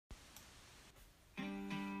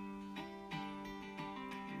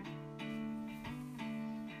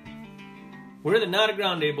We're the Nata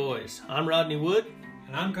Grande Boys. I'm Rodney Wood.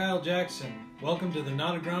 And I'm Kyle Jackson. Welcome to the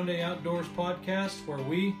Nata Grande Outdoors podcast, where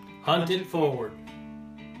we Hunt it forward.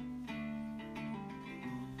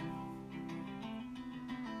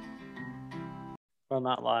 Well,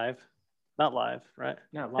 not live. Not live, right?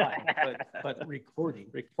 Not live, but recording.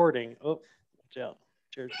 Recording. Oh, watch out.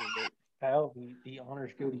 Cheers. Kyle, the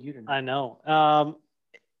honors go to you tonight. I know.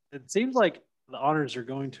 It seems like the honors are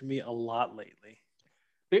going to me a lot lately.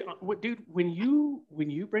 Dude, when you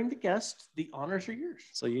bring the guests, the honors are yours.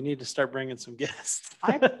 So you need to start bringing some guests.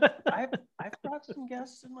 I've brought some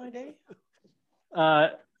guests in my day.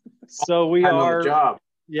 So we I'm are. on the job.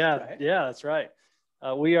 Yeah, Right. yeah, that's right.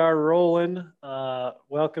 We are rolling.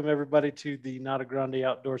 Welcome everybody to the Nata Grande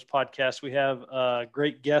Outdoors podcast. We have a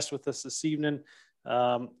great guest with us this evening.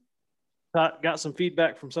 Got some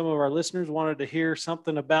feedback from some of our listeners. Wanted to hear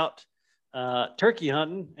something about turkey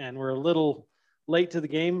hunting, and we're a little late to the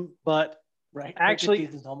game, but Right. actually,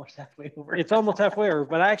 it's almost halfway over. it's almost halfway over.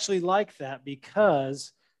 But I actually like that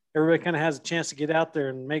because everybody kind of has a chance to get out there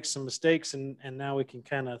and make some mistakes, and now we can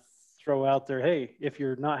kind of throw out there, hey, if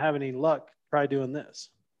you're not having any luck, try doing this.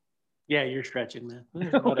 Yeah, you're stretching, man.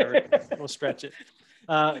 Whatever. We'll stretch it.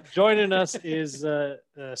 Joining us is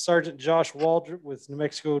Sergeant Josh Waldrop with New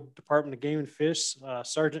Mexico Department of Game and Fish,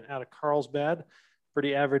 sergeant out of Carlsbad,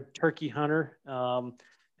 pretty avid turkey hunter.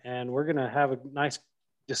 And we're going to have a nice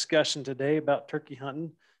discussion today about turkey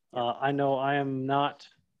hunting. I know I am not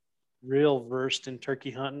real versed in turkey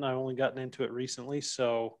hunting. I've only gotten into it recently,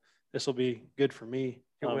 so this will be good for me.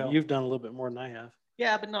 You've done a little bit more than I have.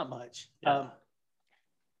 Yeah, but not much. Yeah.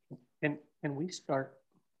 Can we start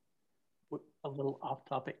with a little off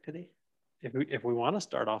topic today? If we want to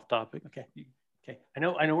start off topic. Okay. I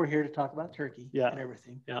know we're here to talk about turkey and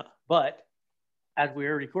everything. Yeah. But as we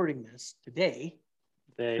are recording this today,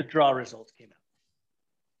 the They, draw results came out.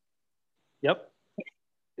 yep.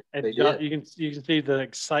 And They Jo- did. you can see the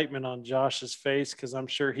excitement on Josh's face, because I'm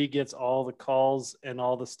sure he gets all the calls and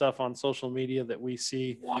all the stuff on social media that we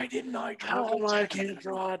see. Why didn't I How come I can't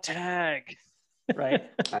draw a tag? Right?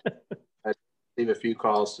 Leave a few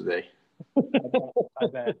calls today. I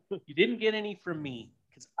bet. You didn't get any from me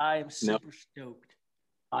because I am super stoked.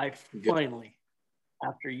 I finally,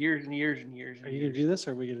 after years and years and years and Are you years, going to do this,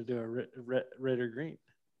 or are we going to do a red or green?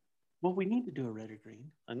 well, we need to do a red or green.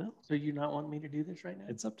 I know. So you not want me to do this right now?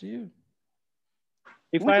 It's up to you.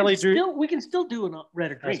 He finally drew. We can still do a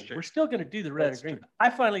red or green. That's true. We're still going to do the red That's or green. true. I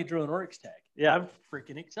finally drew an Oryx tag. Yeah. I'm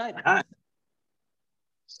freaking excited. Ah.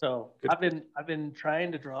 So Good. I've been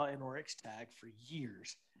trying to draw an Oryx tag for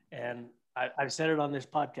years, and I've said it on this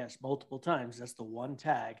podcast multiple times. That's the one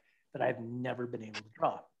tag that I've never been able to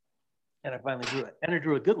draw, and I finally drew it. And I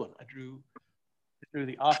drew a good one. I drew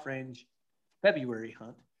the off-range February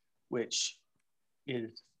hunt, which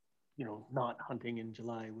is, not hunting in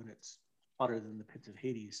July when it's hotter than the pits of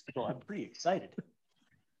Hades. So I'm pretty excited.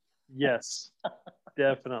 Yes,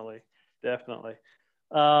 definitely.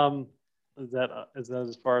 Is that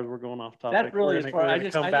as far as we're going off topic? That's really We're as gonna- far. we're I gonna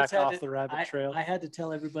just come I back just had off to- the rabbit trail. I had to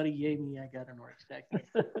tell everybody, yay me, I got an Oryx tag.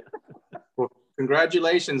 Well,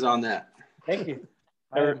 congratulations on that. Thank you.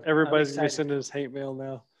 Everybody's I'm gonna excited. send us hate mail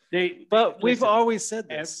now. But We've always said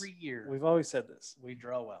this. every year We've always said this. we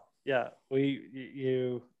draw well. Yeah,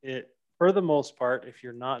 for the most part, if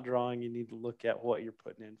you're not drawing, you need to look at what you're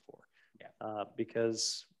putting in for. Yeah.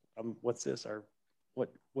 Because what's this? What?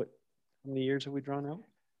 How many years have we drawn out?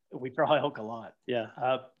 We draw elk a lot. Yeah.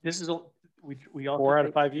 This is we also 4 out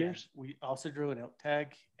of drew- 5 yeah, years? we also drew an elk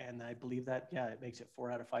tag, and I believe that it makes it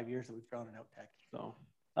 4 out of 5 years that we've drawn an elk tag. So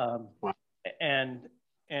Wow.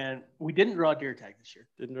 And we didn't draw a deer tag this year.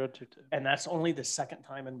 didn't draw too. And that's only the second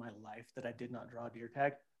time in my life that I did not draw a deer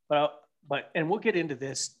tag. But we'll get into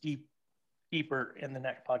this deeper in the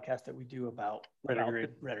next podcast that we do about Red or the green.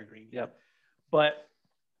 red or green. Yep. But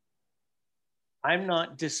I'm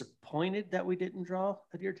not disappointed that we didn't draw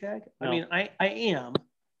a deer tag. No. I mean, I am,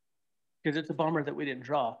 because it's a bummer that we didn't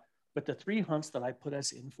draw. But the 3 hunts that I put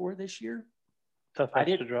us in for this year, Tough hunts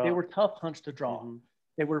to draw. they were tough hunts to draw. Mhm.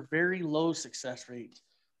 They were very low success rates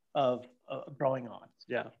of drawing on.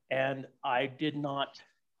 Yeah. And I did not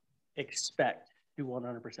expect to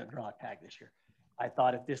 100% draw a tag this year. I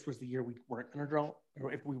thought if this was the year we weren't going to draw,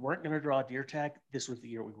 or if we weren't going to draw a deer tag, this was the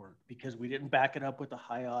year we weren't, because we didn't back it up with a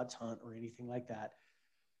high odds hunt or anything like that.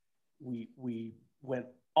 We went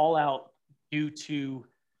all out due to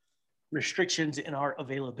restrictions in our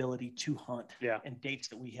availability to hunt and dates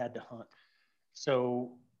that we had to hunt.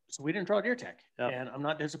 So we didn't draw a deer tag, and I'm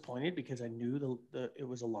not disappointed because I knew it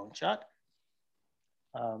was a long shot.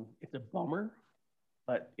 It's a bummer,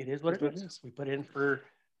 but it is what it is. We put in for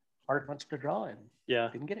hard hunts to draw and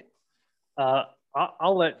didn't get it.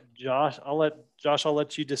 I'll let Josh. I'll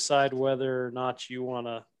let you decide whether or not you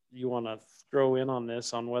wanna throw in on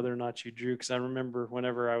this, on whether or not you drew. Because I remember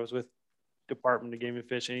whenever I was with Department of Game and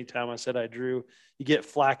Fish, anytime I said I drew, you get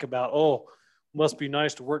flack about, oh, must be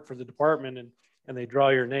nice to work for the department, and they draw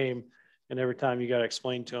your name, and every time you got to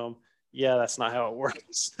explain to them, yeah, that's not how it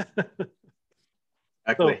works.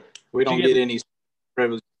 Exactly. So, we don't get any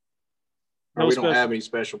privilege. No, we don't have any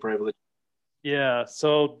special privilege. Yeah.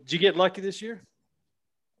 So did you get lucky this year?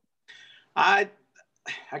 I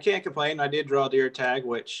can't complain. I did draw deer tag,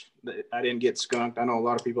 which I didn't get skunked. I know a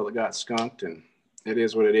lot of people that got skunked, and it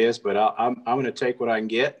is what it is. But I'm going to take what I can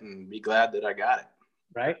get and be glad that I got it.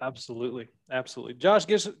 Right. Absolutely. Absolutely. Josh,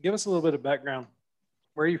 give us a little bit of background.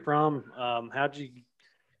 Where are you from? How'd you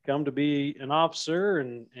come to be an officer,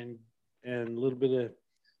 and a little bit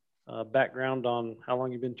of background on how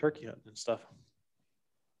long you've been turkey hunting and stuff?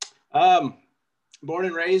 Born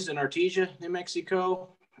and raised in Artesia, New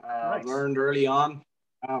Mexico. Nice. Learned early on,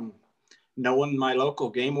 knowing my local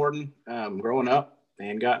game warden growing up,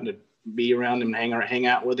 and gotten to be around him, hang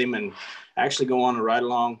out with him, and actually go on a ride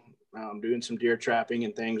along, doing some deer trapping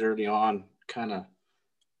and things early on. Kind of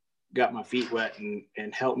got my feet wet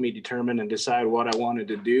and helped me determine and decide what I wanted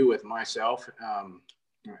to do with myself,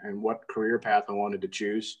 and what career path I wanted to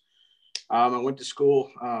choose. I went to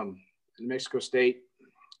school in New Mexico State,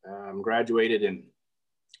 graduated in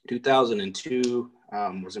 2002,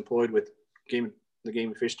 was employed with the Game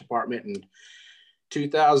and Fish Department in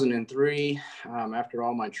 2003. After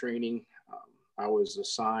all my training, I was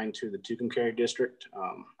assigned to the Tucumcari district.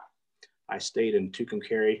 I stayed in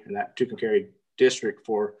Tucumcari, in that Tucumcari district,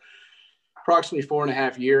 for approximately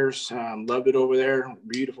 4.5 years. Loved it over there.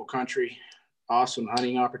 Beautiful country, awesome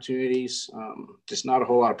hunting opportunities. Just not a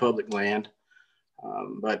whole lot of public land,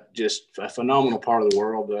 but just a phenomenal part of the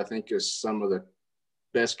world that I think is some of the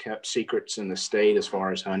best kept secrets in the state as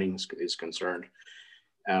far as hunting is concerned.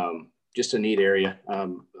 Just a neat area.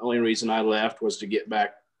 The only reason I left was to get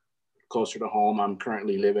back closer to home. I'm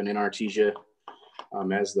currently living in Artesia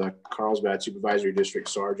as the Carlsbad Supervisory District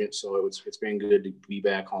Sergeant, so it's been good to be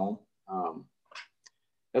back home.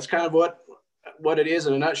 That's kind of what it is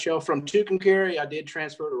in a nutshell. From Tucumcari, I did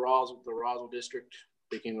transfer to the Roswell District,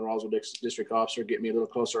 became the Roswell District Officer, get me a little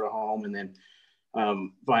closer to home, and then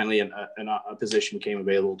finally a position came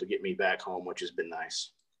available to get me back home, which has been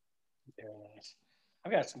nice. Very nice.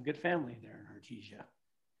 I've got some good family there in Artesia,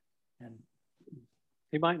 and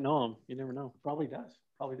he might know them. You never know. Probably does.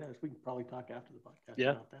 We can probably talk after the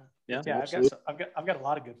podcast about that. Yeah. I've got a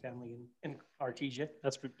lot of good family in Artesia.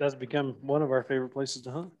 That's become one of our favorite places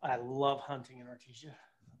to hunt. I love hunting in Artesia.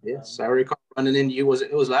 Yes, I recall running into you.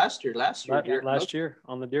 It was last year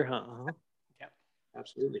on the deer hunt. Yeah,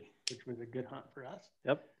 absolutely. Which was a good hunt for us.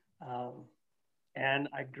 Yep. And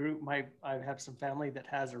I have some family that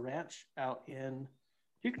has a ranch out in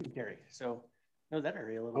Tucumcari, so I know that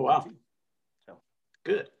area a little bit too. So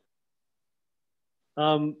good.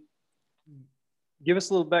 Give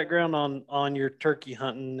us a little background on your turkey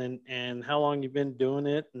hunting and how long you've been doing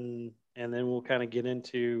it, and then we'll kind of get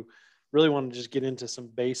into. Really want to just get into some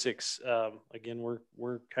basics. Again,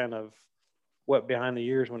 we're kind of wet behind the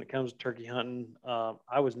ears when it comes to turkey hunting.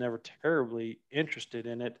 I was never terribly interested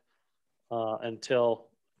in it until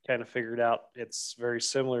kind of figured out it's very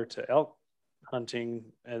similar to elk hunting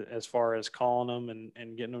as far as calling them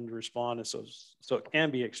and getting them to respond. And so it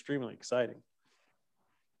can be extremely exciting.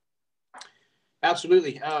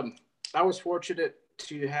 Absolutely. I was fortunate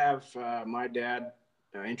to have my dad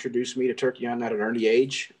introduce me to turkey hunting at an early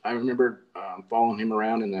age. I remember following him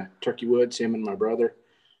around in the turkey woods, him and my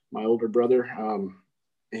older brother,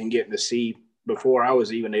 and getting to see before I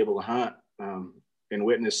was even able to hunt and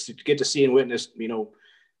get to see and witness,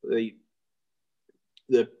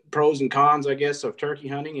 the pros and cons, I guess, of turkey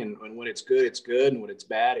hunting. And when it's good, it's good. And when it's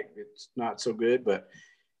bad, it's not so good. But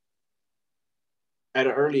at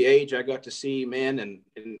an early age, I got to see men and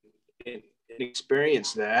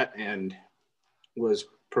experience that, and was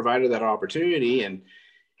provided that opportunity. And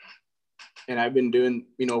I've been doing,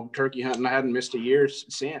 turkey hunting. I hadn't missed a year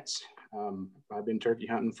since. I've been turkey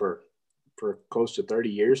hunting for close to 30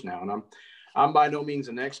 years now. And I'm by no means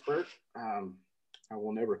an expert. I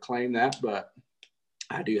will never claim that, but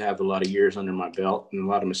I do have a lot of years under my belt and a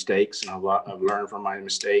lot of mistakes, and I've learned from my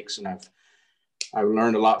mistakes, and I've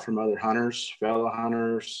learned a lot from other hunters, fellow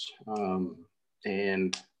hunters.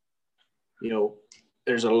 And,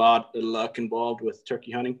 there's a lot of luck involved with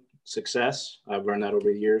turkey hunting success. I've learned that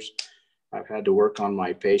over the years. I've had to work on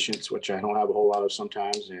my patience, which I don't have a whole lot of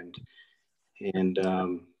sometimes. And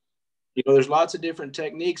there's lots of different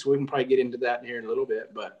techniques. We can probably get into that here in a little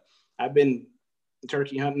bit, but I've been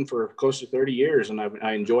turkey hunting for close to 30 years, and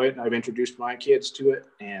I enjoy it. I've introduced my kids to it,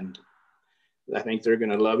 and I think they're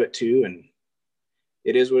going to love it too. And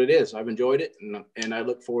it is what it is. I've enjoyed it, and I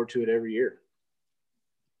look forward to it every year.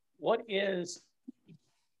 What is,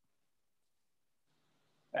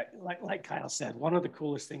 like Kyle said, one of the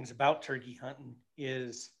coolest things about turkey hunting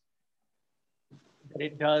is that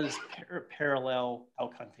it does parallel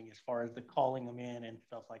elk hunting as far as the calling them in and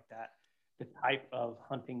stuff like that. The type of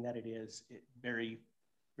hunting that it is, it very,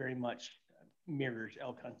 very much mirrors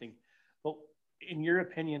elk hunting. But in your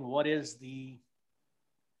opinion,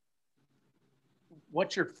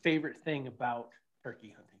 what's your favorite thing about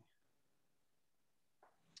turkey hunting?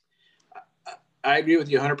 I agree with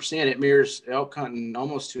you 100%. It mirrors elk hunting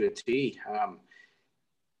almost to a T.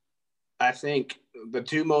 I think the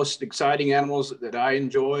two most exciting animals that I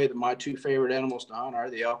enjoy, my two favorite animals to hunt, are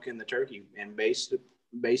the elk and the turkey, and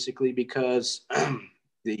basically because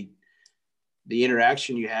the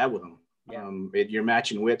interaction you have with them. Yeah. You're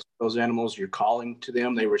matching wits with those animals. You're calling to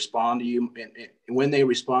them. They respond to you, and when they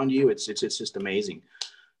respond to you, it's just amazing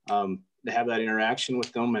to have that interaction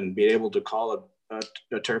with them and be able to call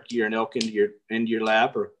a turkey or an elk into your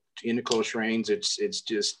lap or into close range.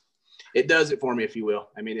 It does it for me, if you will.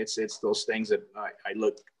 I mean, it's those things that I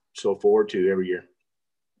look so forward to every year.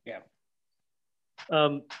 Yeah.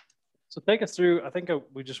 So take us through, I think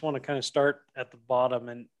we just want to kind of start at the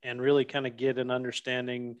bottom and really kind of get an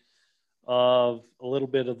understanding of a little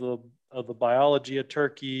bit of the biology of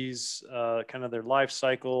turkeys, kind of their life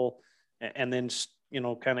cycle, and then,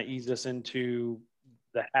 kind of ease us into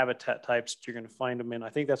the habitat types that you're going to find them in. I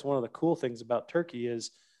think that's one of the cool things about turkey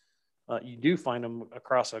is you do find them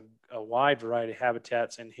across a wide variety of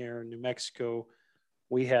habitats. And here in New Mexico,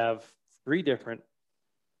 we have 3 different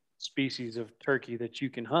species of turkey that you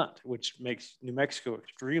can hunt, which makes New Mexico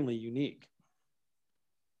extremely unique.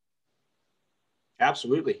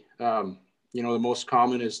 Absolutely. The most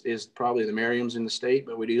common is probably the Merriam's in the state,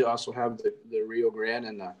 but we do also have the Rio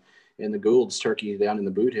Grande and the Gould's turkey down in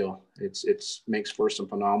the Boot Hill. It's makes for some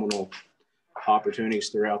phenomenal opportunities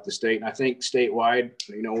throughout the state. And I think statewide,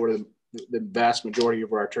 where the vast majority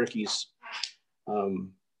of our turkeys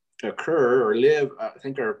occur or live, I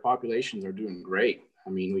think our populations are doing great. I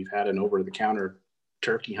mean, we've had an over-the-counter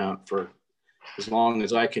turkey hunt for as long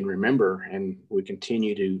as I can remember, and we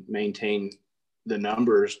continue to maintain the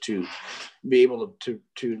numbers to be able to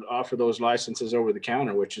offer those licenses over the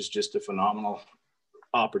counter, which is just a phenomenal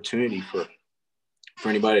opportunity for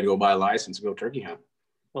anybody to go buy a license and go turkey hunt.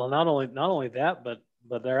 Well, not only that, but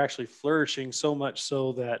they're actually flourishing so much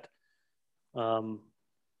so that, Game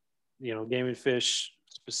and Fish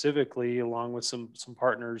specifically, along with some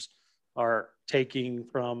partners, are taking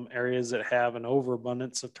from areas that have an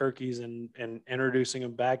overabundance of turkeys and introducing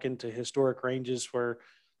them back into historic ranges where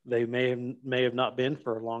they may have not been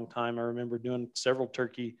for a long time. I remember doing several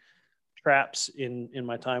turkey traps in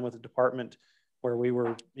my time with the department where we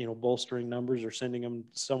were, bolstering numbers or sending them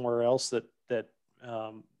somewhere else that the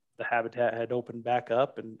habitat had opened back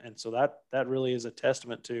up. And so that really is a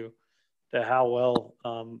testament to how well,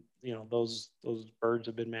 those birds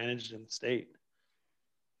have been managed in the state.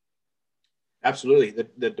 Absolutely.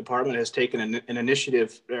 The department has taken an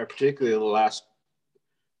initiative, particularly the last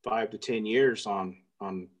 5 to 10 years on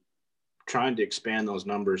trying to expand those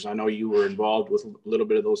numbers. I know you were involved with a little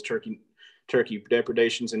bit of those turkey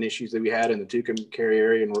depredations and issues that we had in the Tucumcari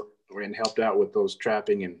area, and helped out with those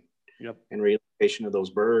trapping and relocation of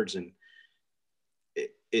those birds. And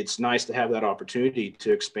it's nice to have that opportunity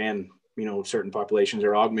to expand, certain populations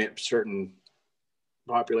or augment certain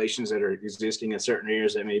populations that are existing in certain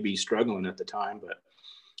areas that may be struggling at the time. But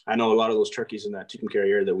I know a lot of those turkeys in that Tucumcari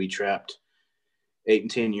area that we trapped 8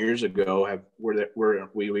 and 10 years ago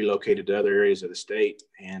we relocated to other areas of the state.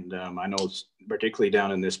 And I know particularly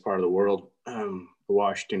down in this part of the world, the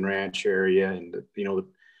Washington Ranch area, and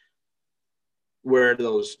where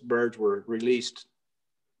those birds were released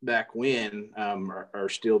back when, are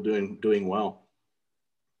still doing well.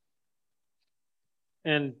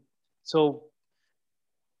 And so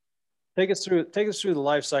take us through the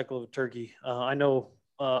life cycle of a turkey. I know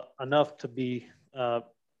enough to be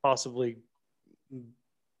possibly,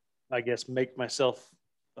 I guess, make myself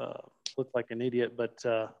look like an idiot, but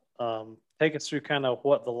take us through kind of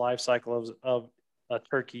what the life cycle of a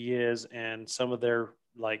turkey is and some of their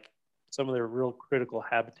real critical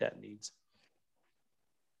habitat needs.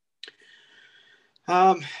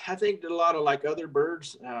 I think that a lot of, like other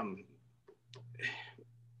birds,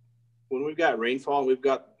 when we've got rainfall, we've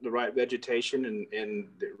got the right vegetation and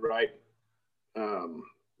the right,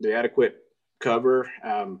 the adequate cover,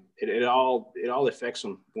 it all affects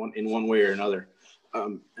them in one way or another.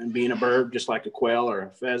 and being a bird, just like a quail or a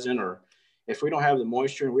pheasant, or if we don't have the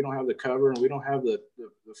moisture and we don't have the cover and we don't have the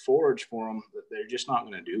forage for them, they're just not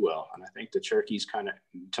going to do well. And I think the turkeys kind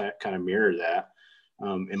of mirror that.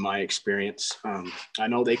 In my experience, I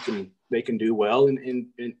know they can do well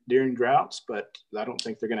in during droughts, but I don't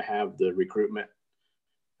think they're going to have the recruitment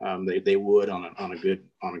they would on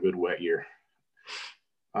a good wet year.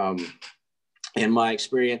 In my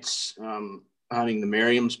experience, hunting the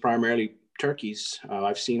Merriams, primarily turkeys,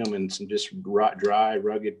 I've seen them in some just dry,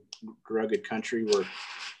 rugged country where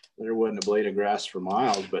there wasn't a blade of grass for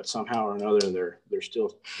miles, but somehow or another they're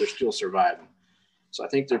still surviving. So I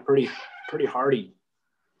think they're pretty hardy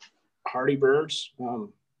birds,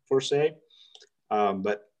 for say.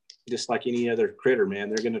 But just like any other critter, man,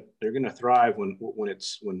 they're gonna thrive when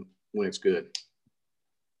it's good.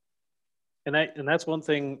 And that's one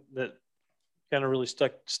thing that kind of really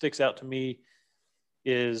sticks out to me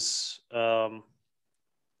is I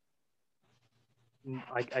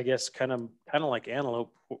guess kind of like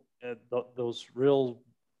antelope, those real,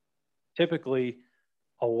 typically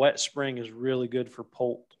a wet spring is really good for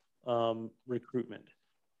poult recruitment,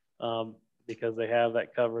 because they have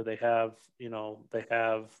that cover, they have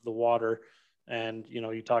the water. And,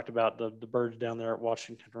 you talked about the birds down there at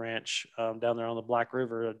Washington Ranch, down there on the Black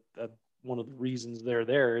River. One of the reasons they're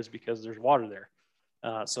there is because there's water there.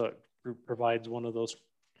 So it provides one of those,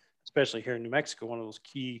 especially here in New Mexico, one of those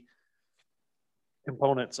key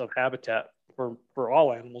components of habitat for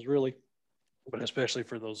all animals, really, but especially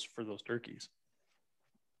for those turkeys.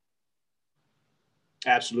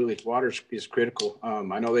 Absolutely, water is critical.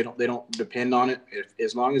 I know they don't depend on it.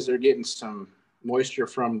 As long as they're getting some moisture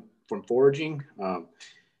from foraging,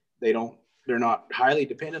 they're not highly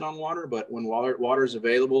dependent on water. But when water is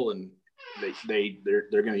available, and they're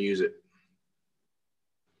going to use it.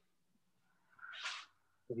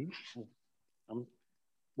 I'm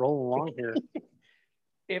rolling along here.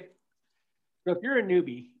 If you're a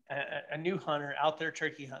newbie, a new hunter out there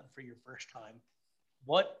turkey hunting for your first time,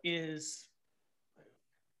 what are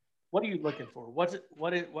you looking for?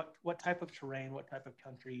 What type of terrain, what type of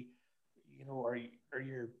country,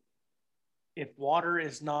 if water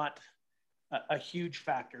is not a huge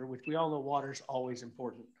factor, which we all know water is always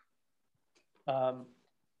important.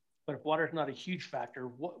 But if water is not a huge factor,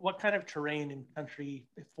 what kind of terrain and country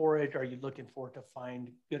forage are you looking for to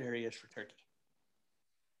find good areas for turkey?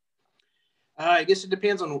 I guess it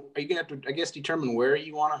depends on, you have to, I guess, determine where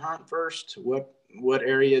you want to hunt first, what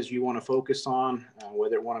areas you want to focus on,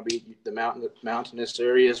 whether it want to be the mountainous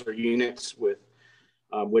areas or units with,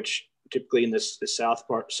 which typically in the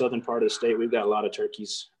southern part of the state, we've got a lot of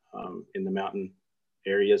turkeys in the mountain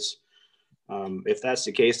areas. If that's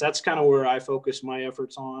the case, that's kind of where I focus my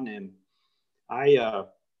efforts on. And I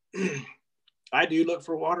do look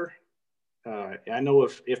for water. I know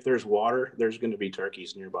if there's water, there's going to be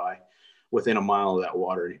turkeys nearby. Within a mile of that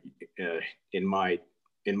water, in my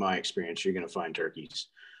experience, you're going to find turkeys.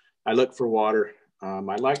 I look for water. I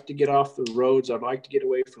like to get off the roads. I like to get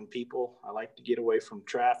away from people. I like to get away from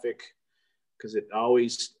traffic, because it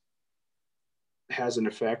always has an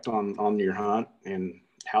effect on your hunt and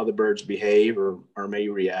how the birds behave or may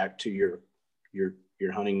react to your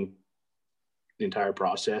hunting entire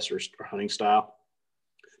process or hunting style,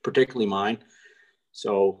 particularly mine.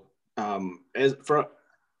 So as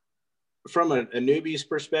from a newbie's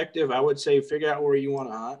perspective, I would say figure out where you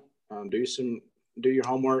want to hunt, do your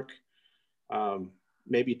homework,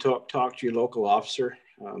 maybe talk to your local officer.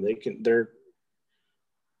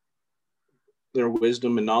 Their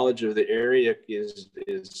wisdom and knowledge of the area is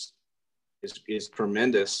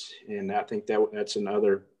tremendous, and I think that's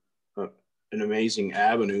another an amazing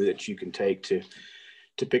avenue that you can take to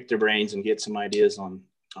pick their brains and get some ideas on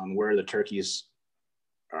where the turkeys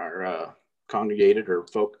are congregated or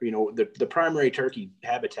the primary turkey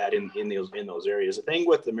habitat in those areas. The thing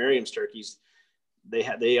with the Merriam's turkeys,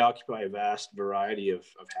 they occupy a vast variety of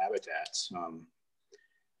habitats,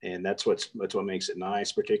 and that's what makes it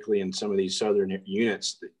nice, particularly in some of these southern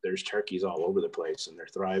units. There's turkeys all over the place, and they're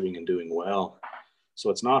thriving and doing well. So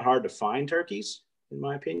it's not hard to find turkeys, in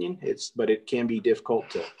my opinion. But it can be difficult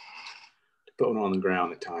to put one on the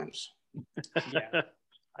ground at times. Yeah,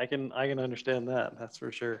 I can understand that. That's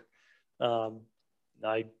for sure.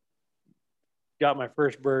 I got my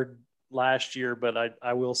first bird last year, but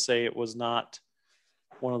I will say it was not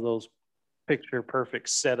one of those picture perfect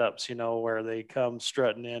setups, where they come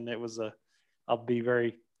strutting in. It was I'll be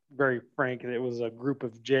very, very frank, it was a group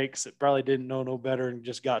of jakes that probably didn't know no better and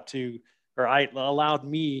just allowed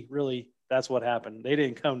me, really, that's what happened. They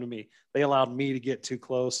didn't come to me. They allowed me to get too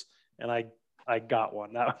close, and I I got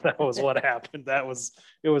one. That was what happened. It was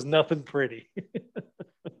nothing pretty.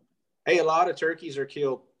 Hey, a lot of turkeys are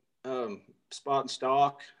killed spot and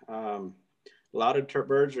stalk. A lot of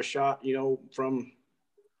birds are shot,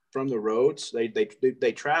 from the roads.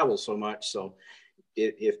 They travel so much. So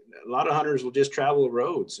if a lot of hunters will just travel the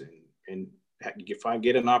roads and if I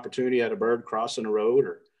get an opportunity at a bird crossing a road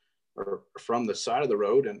or from the side of the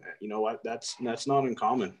road, and that's not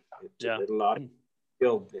uncommon. A lot of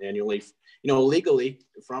killed annually, legally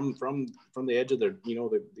from the edge of the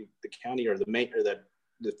county or the main or the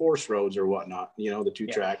forest roads or whatnot, the two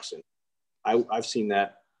tracks. And I've seen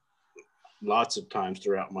that lots of times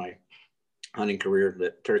throughout my hunting career,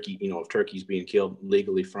 that turkeys being killed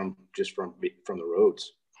legally from the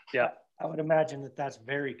roads. Yeah. I would imagine that that's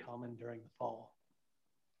very common during the fall.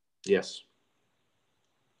 Yes.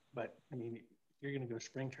 But I mean, if you're going to go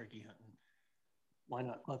spring turkey hunting, why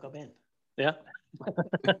not Clucko Bend? Yeah.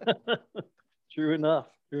 True enough.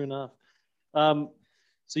 So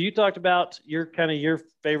you talked about your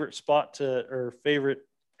favorite spot or favorite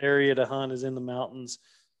area to hunt is in the mountains.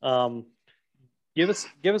 Give us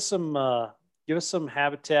some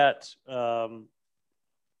habitat.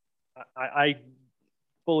 I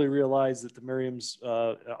fully realize that the Merriams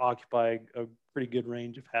occupy a pretty good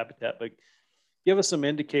range of habitat, but give us some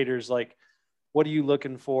indicators, like what are you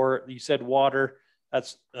looking for? You said water.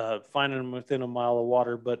 That's finding them within a mile of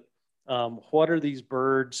water, but what are these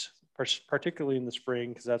birds, particularly in the spring,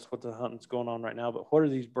 because that's what the hunting's going on right now, but what are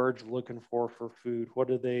these birds looking for food?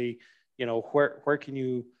 What are they, where can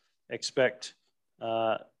you expect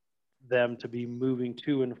them to be moving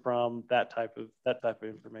to and from that type of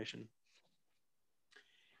information?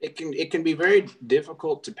 It can be very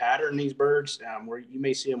difficult to pattern these birds, where you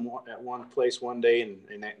may see them at one place one day and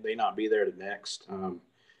they not be there the next.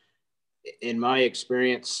 In my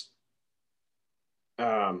experience,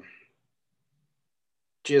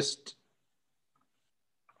 just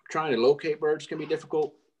trying to locate birds can be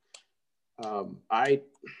difficult. I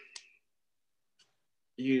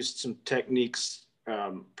used some techniques,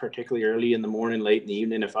 particularly early in the morning, late in the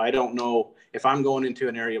evening. If I don't know, if I'm going into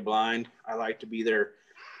an area blind, I like to be there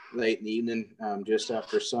late in the evening, just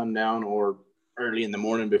after sundown or early in the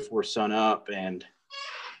morning before sun up. And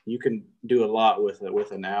you can do a lot with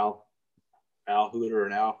an owl hoot or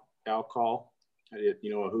an owl call, a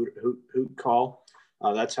hoot call.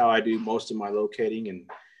 That's how I do most of my locating.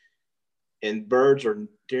 And birds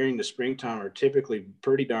during the springtime are typically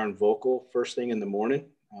pretty darn vocal first thing in the morning.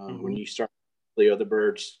 When you start the other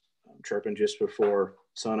birds chirping just before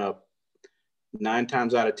sunup, 9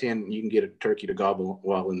 times out of 10, you can get a turkey to gobble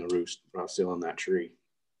while in the roost, while still in that tree.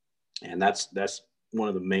 And that's one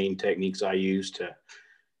of the main techniques I use to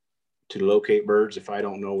locate birds if I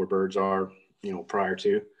don't know where birds are, prior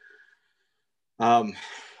to.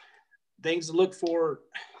 Things to look for: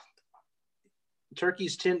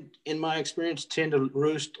 turkeys in my experience, tend to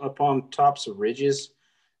roost upon tops of ridges.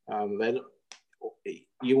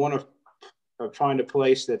 You want to find a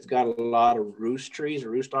place that's got a lot of roost trees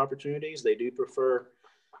or roost opportunities. They do prefer,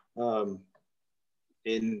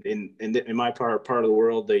 in my part of the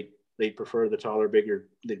world, they prefer the taller, bigger,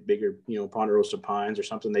 ponderosa pines or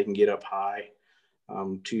something they can get up high,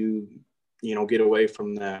 to get away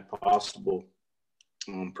from that possible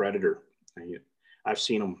predator. I've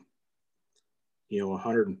seen them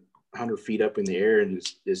 100 feet up in the air and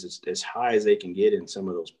is as high as they can get in some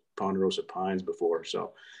of those ponderosa pines before.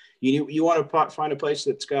 So you want to find a place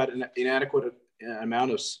that's got an inadequate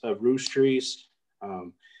amount of roost trees.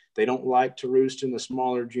 They don't like to roost in the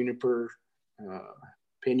smaller juniper,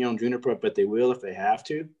 pinon juniper, but they will if they have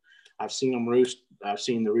to. I've seen them roost. I've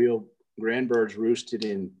seen the real grandbirds roosted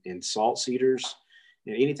in salt cedars,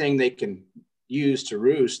 and anything they can use to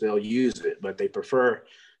roost, they'll use it, but they prefer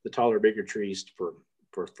the taller, bigger trees for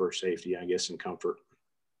safety, I guess, and comfort.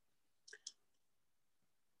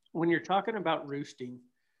 When you're talking about roosting,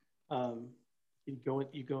 you go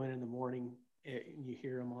in the morning and you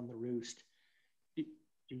hear them on the roost. Do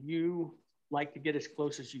you like to get as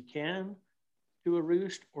close as you can to a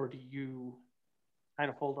roost, or do you kind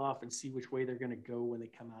of hold off and see which way they're going to go when they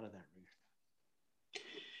come out of that roost?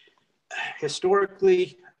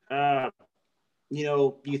 Historically,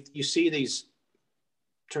 you see these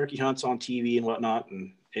turkey hunts on TV and whatnot,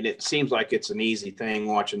 and it seems like it's an easy thing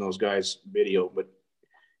watching those guys video, but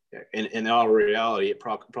in all reality, it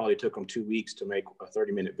probably took them 2 weeks to make a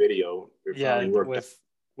 30-minute video. Yeah,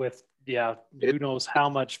 who knows how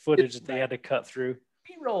much footage that they had to cut through.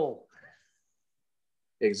 B-roll.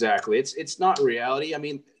 Exactly. It's not reality. I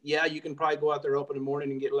mean, yeah, you can probably go out there open in the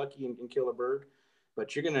morning and get lucky and kill a bird,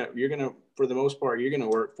 but you're gonna for the most part, you're gonna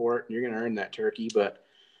work for it and you're gonna earn that turkey. But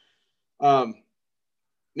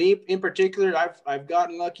Me in particular, I've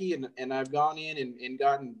gotten lucky and I've gone in and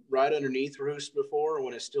gotten right underneath roosts before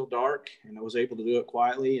when it's still dark, and I was able to do it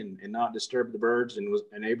quietly and not disturb the birds, and was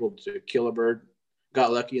able to kill a bird.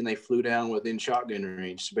 Got lucky and they flew down within shotgun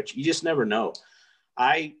range, but you just never know.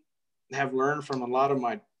 I have learned from a lot of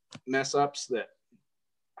my mess ups that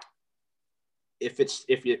if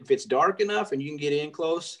it's dark enough and you can get in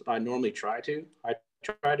close, I normally try to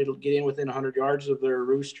get in within 100 yards of their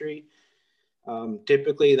roost tree.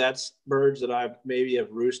 Typically that's birds that I have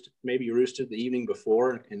roosted the evening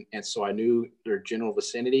before. And so I knew their general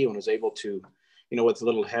vicinity and was able to, with a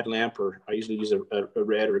little headlamp, or I usually use a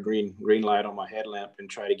red or a green light on my headlamp and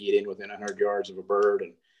try to get in within 100 yards of a bird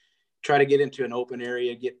and try to get into an open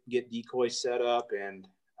area, get decoys set up and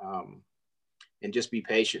just be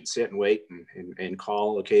patient, sit and wait and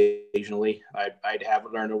call occasionally. I have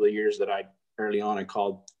learned over the years that early on I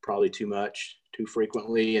called probably too much, too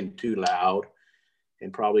frequently and too loud,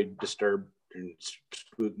 and probably disturbed and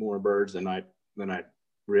spooked more birds than I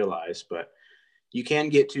realized. But you can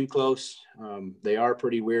get too close. They are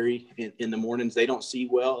pretty wary in the mornings. They don't see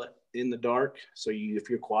well in the dark, so if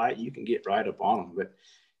you're quiet, you can get right up on them. But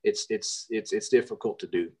it's difficult to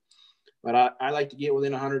do. But I like to get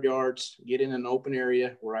within 100 yards, get in an open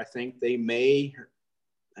area where I think they may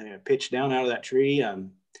pitch down out of that tree. A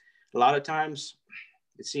lot of times,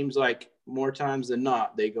 it seems like more times than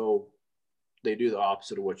not, they do the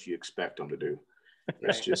opposite of what you expect them to do.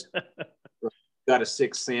 It's just got a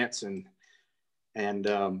sixth sense, and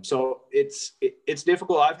so it's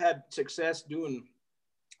difficult. I've had success doing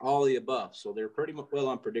all the above, so they're pretty well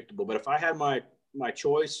unpredictable. But if I had my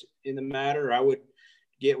choice in the matter, I would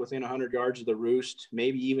get within 100 yards of the roost,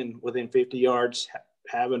 maybe even within 50 yards,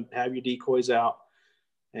 have your decoys out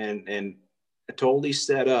and totally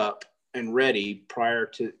set up and ready prior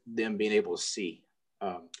to them being able to see.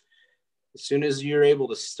 As soon as you're able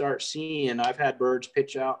to start seeing, I've had birds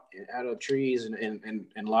pitch out of trees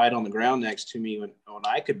and light on the ground next to me when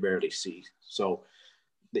I could barely see. So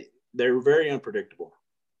they're very unpredictable.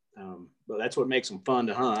 But that's what makes them fun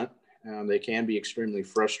to hunt. They can be extremely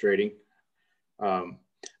frustrating.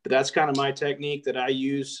 But that's kind of my technique that I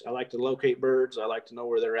use. I like to locate birds. I like to know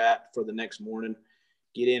where they're at for the next morning,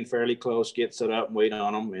 get in fairly close, get set up and wait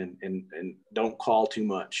on them, and don't call too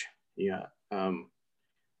much. Yeah.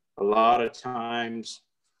 A lot of times,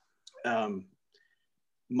 in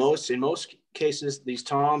most cases, these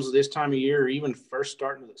toms this time of year, or even first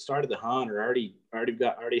started the hunt, or already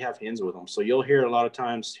have hens with them. So you'll hear a lot of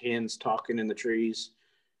times hens talking in the trees,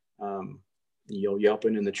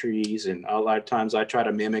 yelping in the trees, and a lot of times I try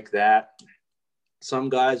to mimic that. Some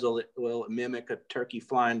guys will mimic a turkey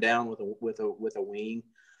flying down with a wing.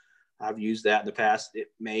 I've used that in the past.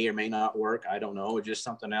 It may or may not work. I don't know. It's just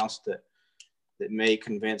something else that may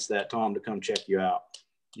convince that tom to come check you out.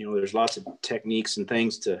 There's lots of techniques and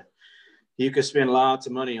things you could spend lots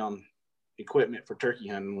of money on equipment for turkey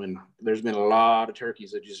hunting when there's been a lot of turkeys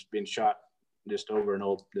that just been shot just over an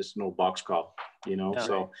old box call, Yeah.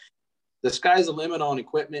 So the sky's the limit on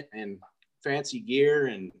equipment and fancy gear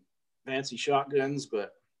and fancy shotguns,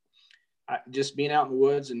 but just being out in the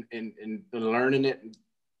woods and learning it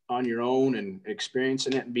on your own and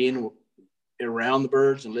experiencing it and being around the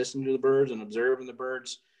birds and listening to the birds and observing the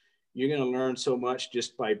birds, you're going to learn so much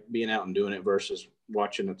just by being out and doing it versus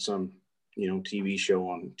watching it some TV show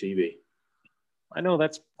on TV. I know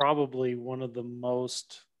that's probably one of the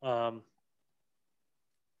most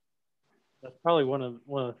that's probably one of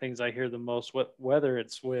the things I hear the most, whether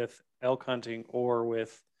it's with elk hunting or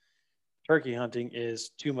with turkey hunting, is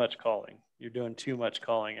too much calling. You're doing too much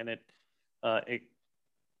calling, and it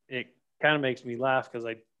kind of makes me laugh because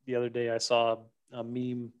the other day I saw a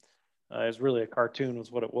meme. It was really a cartoon,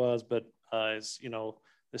 was what it was, but this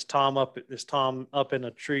tom up in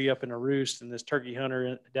a tree, up in a roost, and this turkey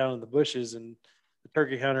hunter down in the bushes, and the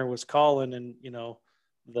turkey hunter was calling, and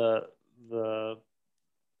the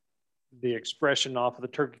expression off of the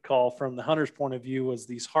turkey call from the hunter's point of view was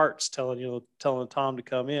these hearts telling the tom to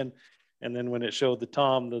come in, and then when it showed the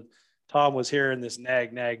tom was hearing this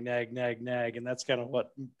nag, nag, nag, nag, nag, and that's kind of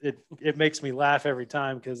what it makes me laugh every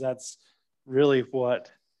time, because that's really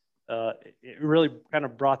what it really kind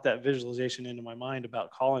of brought that visualization into my mind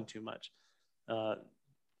about calling too much.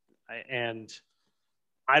 And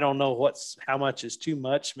I don't know how much is too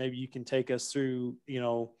much. Maybe you can take us through,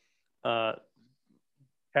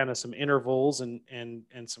 kind of some intervals and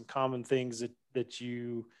some common things that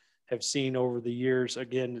you have seen over the years.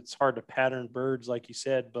 Again, it's hard to pattern birds, like you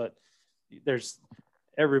said, but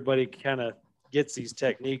everybody kind of gets these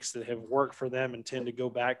techniques that have worked for them and tend to go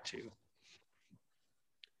back to.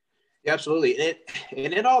 Yeah, absolutely.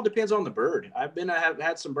 And it all depends on the bird. I have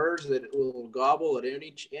had some birds that will gobble at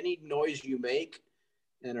any noise you make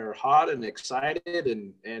and are hot and excited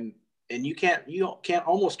and you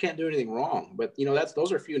almost can't do anything wrong. But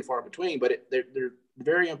those are few and far between. But they're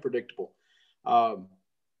very unpredictable.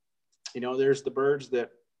 There's the birds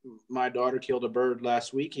that my daughter killed a bird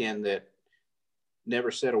last weekend that never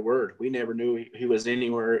said a word. We never knew he was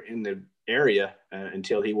anywhere in the area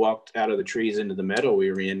until he walked out of the trees into the meadow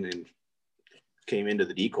we were in and came into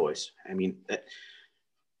the decoys. I mean,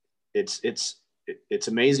 it's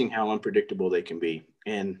amazing how unpredictable they can be.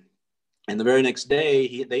 And the very next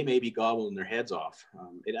day, they may be gobbling their heads off.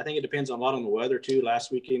 I think it depends a lot on the weather too.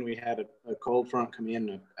 Last weekend we had a cold front come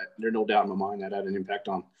in. There's no doubt in my mind that had an impact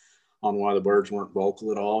on why the birds weren't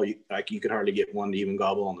vocal at all. You could hardly get one to even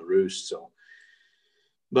gobble on the roost. So,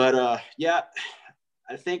 but yeah,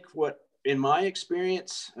 I think in my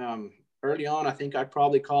experience, early on, I think I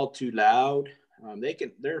probably called too loud.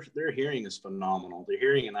 Their hearing is phenomenal. Their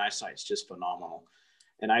hearing and eyesight is just phenomenal.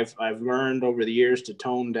 And I've learned over the years to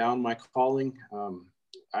tone down my calling.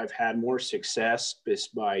 I've had more success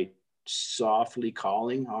just by softly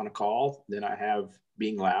calling on a call than I have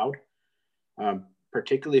being loud.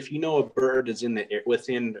 Particularly if a bird is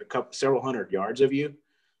within several hundred yards of you.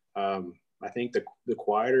 I think the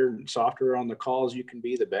quieter and softer on the calls you can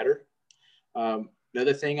be, the better.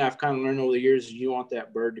 Another thing I've kind of learned over the years is you want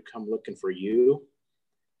that bird to come looking for you.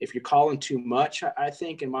 If you're calling too much, I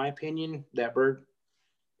think, in my opinion, that bird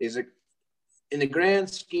is in the grand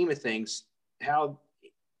scheme of things, how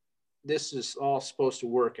this is all supposed to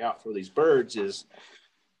work out for these birds is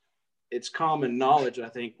it's common knowledge, I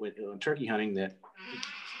think, with turkey hunting that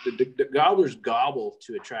the gobblers gobble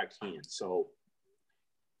to attract hens. So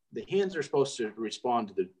the hens are supposed to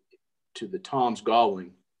respond to the toms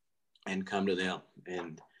gobbling and come to them.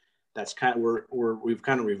 And that's kind of where we've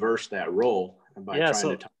kind of reversed that role by trying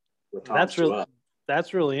to talk the toms to us.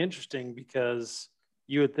 That's really interesting, because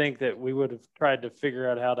you would think that we would have tried to figure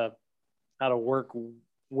out how to work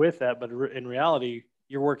with that, but in reality,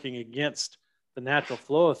 you're working against the natural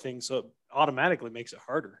flow of things, so it automatically makes it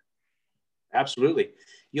harder. Absolutely.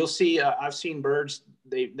 You'll see, I've seen birds,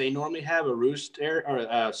 they normally have a roost area or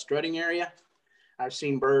a strutting area. I've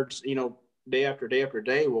seen birds, day after day after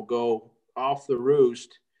day will go off the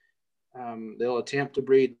roost. They'll attempt to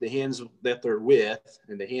breed the hens that they're with,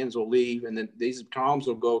 and the hens will leave, and then these toms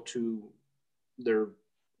will go to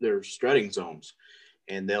their strutting zones,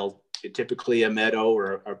 and they'll typically a meadow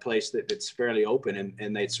or a place that's fairly open,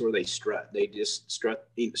 and that's where they strut. They just strut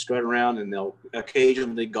around, and they'll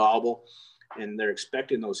occasionally gobble, and they're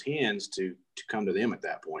expecting those hens to come to them at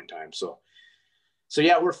that point in time. So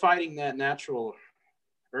yeah, we're fighting that natural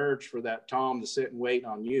urge for that tom to sit and wait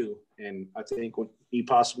on you. And I think when you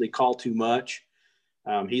possibly call too much,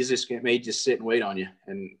 he may just sit and wait on you,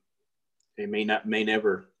 and he may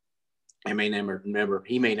never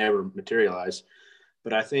materialize.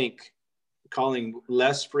 But I think calling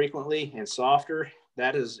less frequently and softer,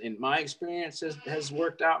 that is, in my experience, has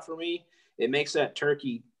worked out for me. It makes that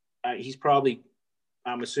turkey,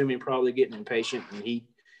 I'm assuming probably getting impatient, and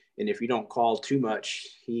if you don't call too much,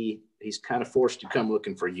 he's kind of forced to come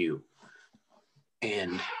looking for you.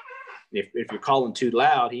 And if you're calling too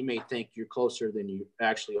loud, he may think you're closer than you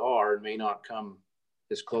actually are, and may not come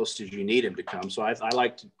as close as you need him to come. So I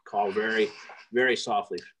like to call very, very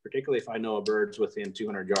softly, particularly if I know a bird's within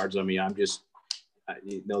 200 yards of me.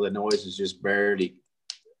 The noise is just barely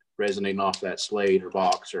resonating off that slate or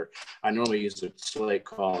box, or I normally use the slate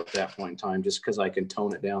call at that point in time, just because I can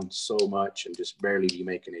tone it down so much and just barely be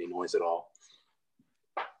making any noise at all.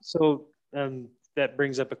 So that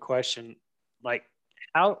brings up a question, like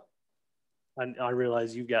how, I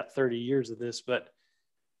realize you've got 30 years of this, but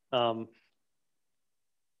how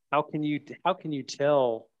can you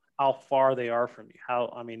tell how far they are from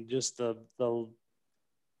you? Just the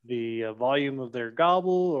volume of their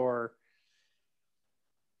gobble, or?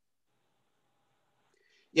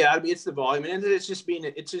 Yeah, it's the volume, and it's just being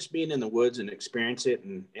in the woods and experience it.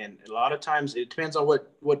 And a lot of times it depends on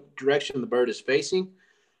what direction the bird is facing.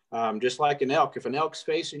 Just like an elk, if an elk's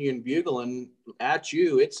facing you and bugling at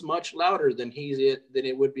you, it's much louder than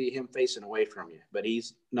it would be him facing away from you. But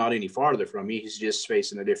he's not any farther from you; he's just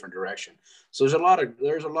facing a different direction. So there's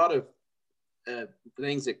a lot of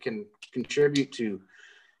things that can contribute to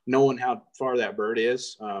knowing how far that bird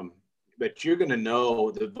is. But you're going to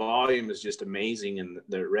know the volume is just amazing, and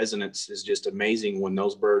the resonance is just amazing when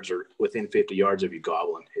those birds are within 50 yards of you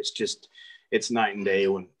gobbling. It's night and day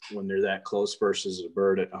when they're that close versus a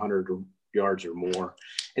bird at 100 yards or more.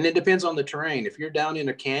 And it depends on the terrain. If you're down in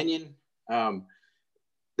a canyon,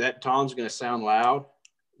 that tom's going to sound loud.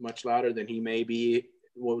 much louder than he may be,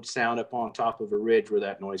 would sound up on top of a ridge where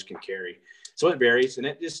that noise can carry. So it varies, and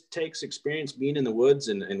it just takes experience being in the woods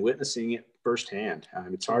and witnessing it firsthand.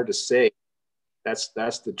 It's hard to say. That's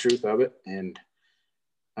the truth of it. And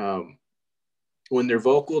when they're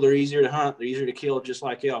vocal, they're easier to hunt. They're easier to kill, just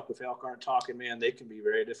like elk. If elk aren't talking, man, they can be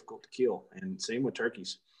very difficult to kill. And same with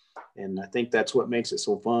turkeys. And I think that's what makes it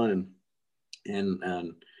so fun and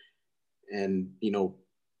you know,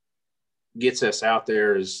 gets us out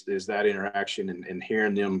there is that interaction and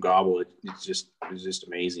hearing them gobble. It's just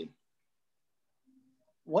amazing.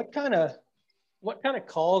 What kind of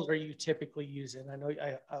calls are you typically using? I know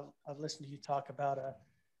I've listened to you talk about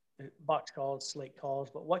box calls, slate calls,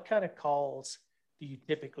 but what kind of calls do you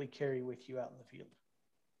typically carry with you out in the field?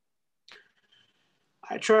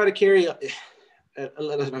 I try to carry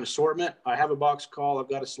an assortment. I have a box call, I've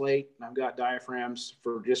got a slate, and I've got diaphragms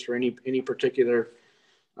for any particular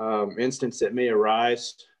instance that may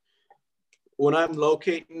arise. When I'm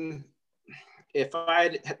locating, if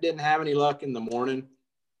I didn't have any luck in the morning,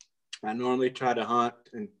 I normally try to hunt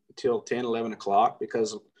until 10, 11 o'clock,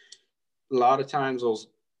 because a lot of times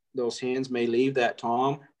those hens may leave that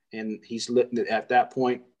tom, and he's at that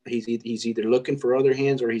point, he's either looking for other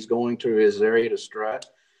hens or he's going to his area to strut.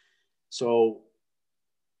 So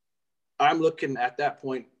I'm looking at that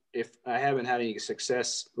point. If I haven't had any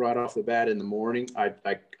success right off the bat in the morning, I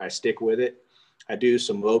stick with it. I do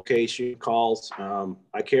some location calls.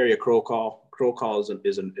 I carry a crow call. Crow call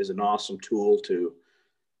is an awesome tool to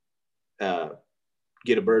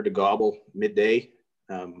get a bird to gobble midday,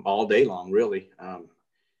 all day long, really.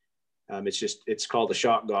 It's called a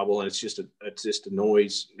shock gobble, and it's just a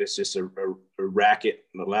noise. It's just a racket,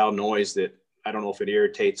 a loud noise that I don't know if it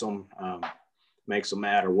irritates them, makes them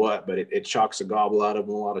mad or what, but it shocks the gobble out of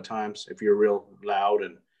them a lot of times. If you're real loud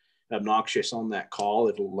and obnoxious on that call,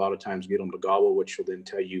 it'll a lot of times get them to gobble, which will then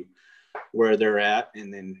tell you where they're at,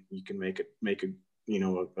 and then you can make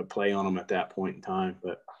a play on them at that point in time.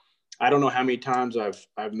 But I don't know how many times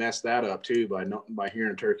I've messed that up too by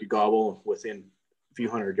hearing a turkey gobble within a few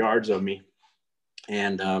hundred yards of me,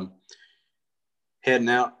 and heading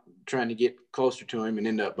out trying to get closer to him and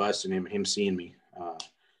end up busting him seeing me.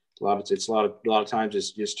 A lot of times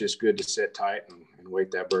it's just good to sit tight and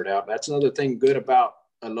wait that bird out. That's another thing good about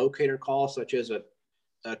a locator call, such as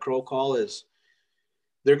a crow call, is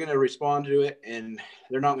they're going to respond to it, and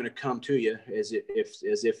they're not going to come to you as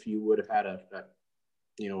if you would have had a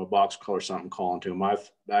box call or something calling to them.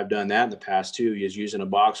 I've done that in the past too, is using a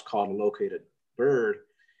box call to locate a bird,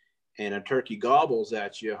 and a turkey gobbles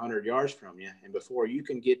at you 100 yards from you, and before you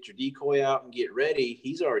can get your decoy out and get ready,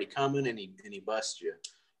 he's already coming and he busts you.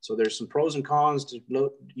 So there's some pros and cons to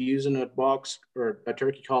using a box or a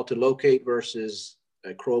turkey call to locate versus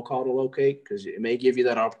a crow call to locate, because it may give you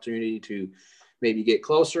that opportunity to maybe get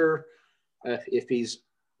closer if he's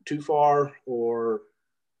too far, or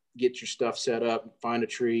get your stuff set up, find a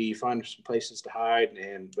tree, find some places to hide,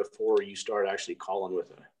 and before you start actually calling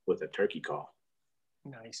with a turkey call.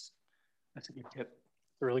 Nice. That's a good tip.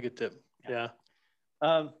 A really good tip. Yeah.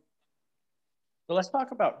 So let's talk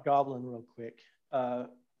about gobbling real quick.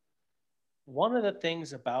 One of the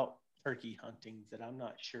things about turkey hunting that I'm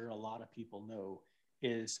not sure a lot of people know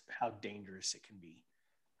is how dangerous it can be.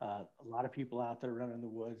 A lot of people out there running in the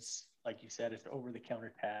woods, like you said, it's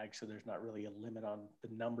over-the-counter tag, so there's not really a limit on the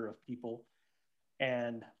number of people.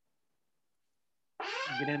 And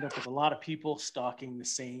you can end up with a lot of people stalking the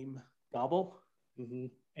same gobble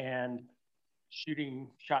and shooting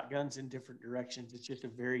shotguns in different directions. It's just a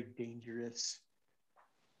very dangerous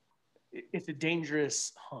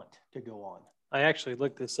hunt to go on. I actually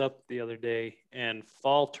looked this up the other day, and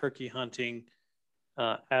fall turkey hunting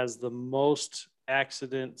has the most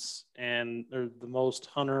accidents or the most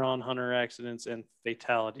hunter-on-hunter accidents and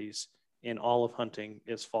fatalities in all of hunting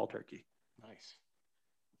is fall turkey. Nice.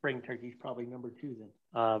 Spring turkey's probably number 2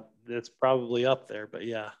 then. That's probably up there, but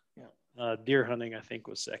yeah. Deer hunting, I think,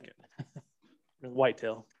 was second.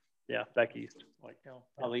 Whitetail. Yeah, back east. Whitetail.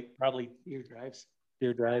 Probably deer drives.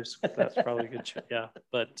 Deer drives. That's probably a good. Yeah,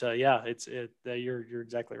 but you're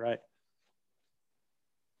exactly right.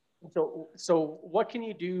 So what can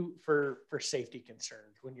you do for safety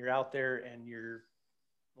concerns when you're out there and you're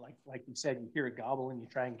like you said, you hear a gobble and you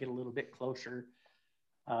try and get a little bit closer,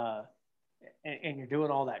 and you're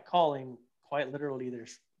doing all that calling? Quite literally,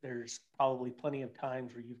 there's probably plenty of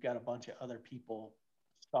times where you've got a bunch of other people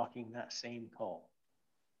stalking that same call.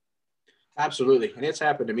 Absolutely, and it's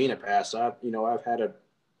happened to me in the past. I've had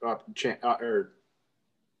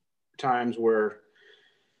times where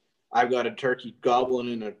I've got a turkey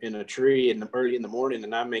gobbling in a tree early in the morning,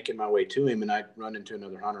 and I'm making my way to him, and I run into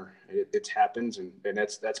another hunter. It happens, and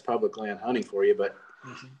that's public land hunting for you. But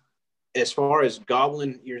as far as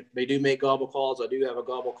gobbling, they do make gobble calls. I do have a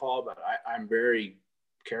gobble call, but I'm very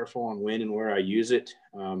careful on when and where I use it.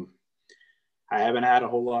 I haven't had a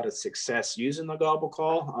whole lot of success using the gobble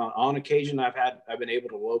call. On occasion, I've been able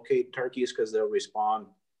to locate turkeys because they'll respond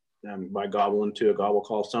by gobbling to a gobble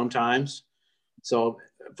call sometimes. So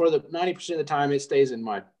for the 90% of the time, it stays in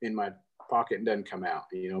my pocket and doesn't come out,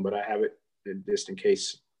 but I have it just in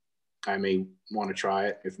case I may want to try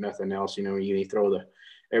it. If nothing else, you throw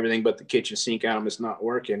everything but the kitchen sink at them, it's not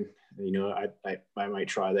working. I might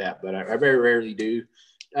try that, but I very rarely do.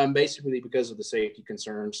 Basically because of the safety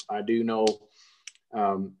concerns. I do know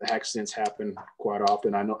accidents happen quite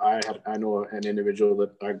often. I know an individual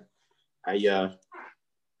that I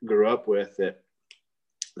grew up with that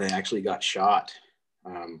they actually got shot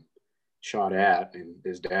at, and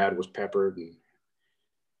his dad was peppered and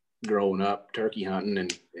growing up turkey hunting,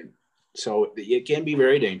 and so it can be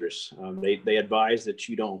very dangerous. They advise that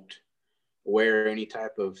you don't wear any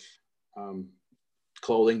type of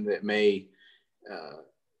clothing that may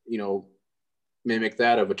mimic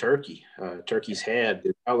that of a turkey. Turkey's head,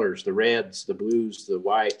 the colors, the reds, the blues, the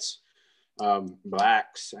whites,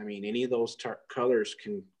 blacks. I mean, any of those colors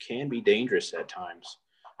can be dangerous at times.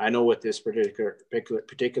 I know with this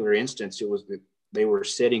particular instance, it was that they were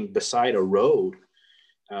sitting beside a road,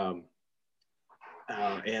 and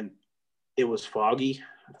it was foggy,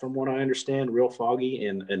 from what I understand, real foggy,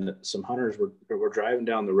 and some hunters were driving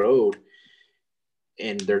down the road,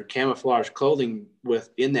 and their camouflage clothing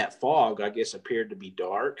within that fog, I guess, appeared to be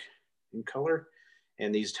dark in color.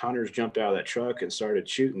 And these hunters jumped out of that truck and started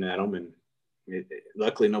shooting at them. And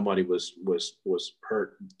luckily nobody was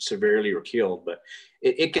hurt severely or killed, but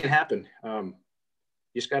it can happen. You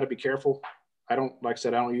just got to be careful. I don't like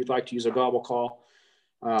to use a gobble call.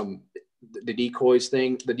 The decoy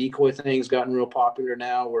thing's gotten real popular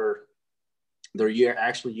now, where they're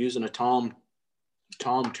actually using a tom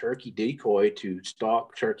turkey decoy to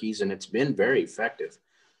stalk turkeys, and it's been very effective.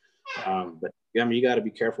 But you got to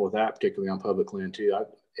be careful with that, particularly on public land too.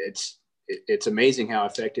 It's amazing how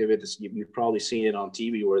effective it is. You've probably seen it on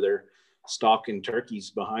TV where they're stalking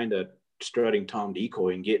turkeys behind a strutting tom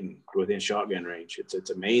decoy and getting within shotgun range.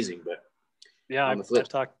 It's amazing. But yeah, on the flip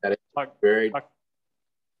side, I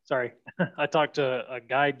talked to a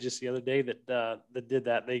guy just the other day that did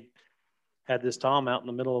that. They had this tom out in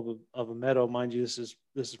the middle of a meadow. Mind you, this is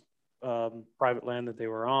private land that they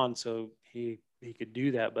were on, so he could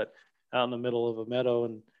do that, but out in the middle of a meadow,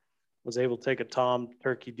 and was able to take a tom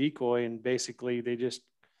turkey decoy, and basically they just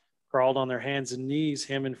crawled on their hands and knees,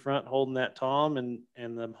 him in front holding that tom, and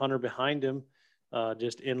the hunter behind him,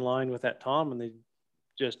 just in line with that tom, and they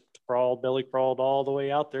just belly crawled all the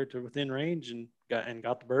way out there to within range and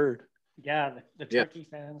got the bird. Yeah, the turkey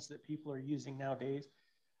fans that people are using nowadays.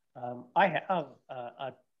 I have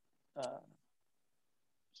a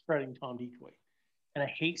spreading tom decoy, and I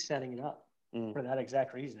hate setting it up for that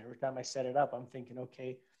exact reason. Every time I set it up, I'm thinking,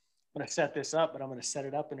 okay, I'm going to set this up, but I'm going to set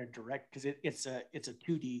it up in a direct, because it's a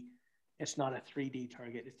 2D. It's not a 3D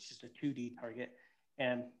target. It's just a 2D target.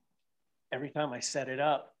 And every time I set it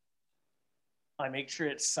up, I make sure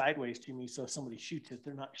it's sideways to me, so if somebody shoots it,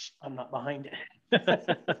 I'm not behind it.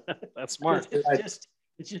 That's smart. It's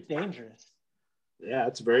just dangerous. Yeah,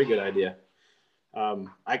 that's a very good idea. I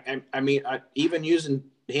mean, even using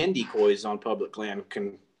hand decoys on public land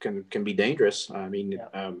can be dangerous. I mean,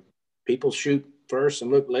 people shoot first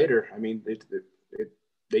and look later. I mean,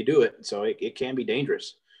 they do it, so it can be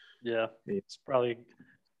dangerous. Yeah, it's probably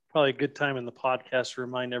a good time in the podcast to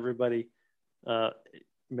remind everybody,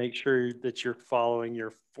 make sure that you're following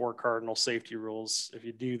your 4 cardinal safety rules. If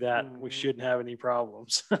you do that, we shouldn't have any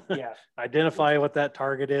problems. Yeah. Identify what that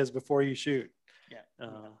target is before you shoot. Yeah.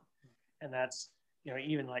 And that's,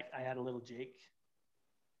 even like I had a little Jake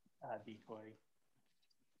decoy,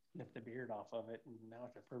 lift the beard off of it, and now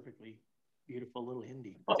it's a perfectly beautiful little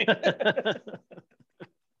Hindi.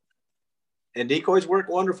 And decoys work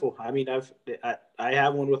wonderful. I mean, I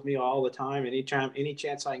have one with me all the time. Any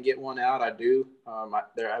chance I can get one out, I do.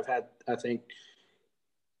 I've had, I think,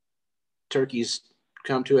 turkeys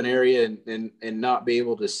come to an area and not be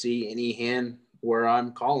able to see any hen where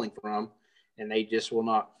I'm calling from, and they just will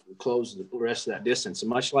not close the rest of that distance. And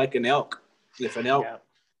much like an elk, if an elk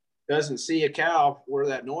doesn't see a cow where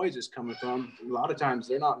that noise is coming from, a lot of times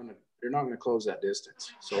they're not going to close that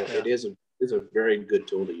distance. So it is a very good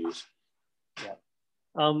tool to use. Yeah.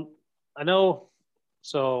 I know.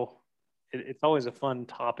 So it's always a fun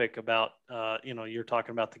topic about, you're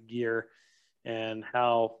talking about the gear and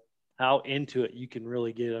how how into it you can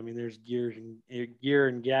really get. I mean, there's gear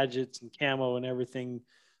and gadgets and camo and everything.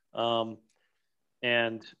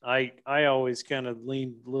 And I always kind of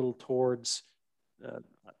lean a little towards,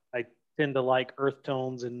 I tend to like earth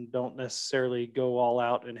tones and don't necessarily go all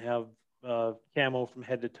out and have camo from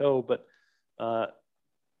head to toe, but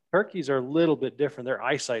turkeys are a little bit different. Their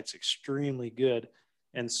eyesight's extremely good.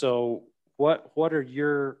 And so what are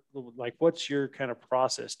your, like, what's your kind of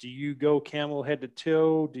process? Do you go camo head to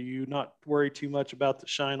toe? Do you not worry too much about the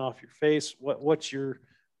shine off your face? What's your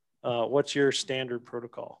standard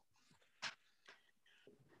protocol?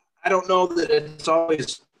 I don't know that it's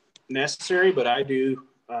always necessary, but I do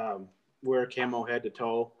wear camo head to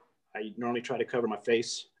toe. I normally try to cover my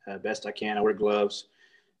face best I can. I wear gloves.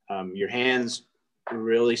 Your hands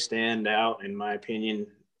really stand out, in my opinion,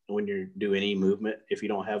 when you do any movement if you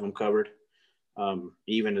don't have them covered.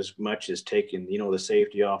 Even as much as taking, the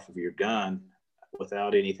safety off of your gun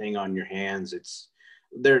without anything on your hands, it's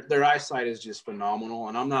their eyesight is just phenomenal.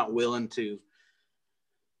 And I'm not willing to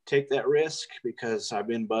take that risk because I've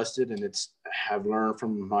been busted, and I've learned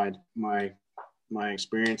from my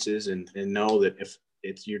experiences and know that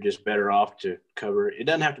if you're just better off to cover it. It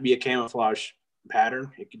doesn't have to be a camouflage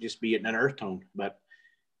pattern. It could just be an earth tone, but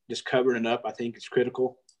just covering it up, I think, is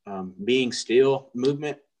critical. Being still,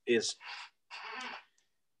 movement is,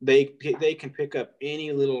 they can pick up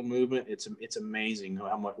any little movement. It's amazing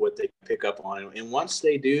how much what they pick up on. And once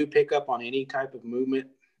they do pick up on any type of movement,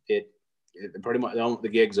 it pretty much, the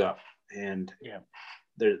gig's up. And yeah,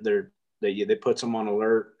 they put them on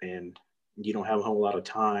alert, and you don't have a whole lot of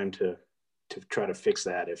time to try to fix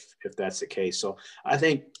that if that's the case. So I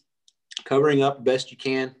think covering up best you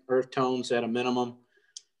can, earth tones at a minimum,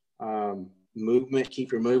 movement,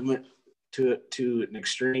 keep your movement to an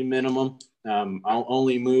extreme minimum. I'll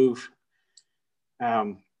only move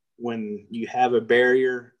when you have a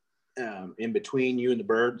barrier in between you and the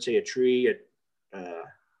bird, say a tree.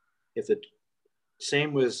 If the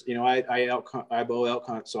same was, I bow elk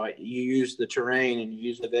hunt, so you use the terrain and you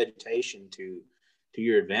use the vegetation to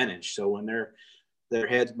your advantage. So when their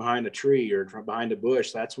head's behind a tree or behind a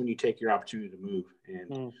bush, that's when you take your opportunity to move.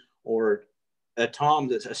 And or a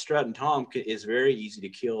strutting tom is very easy to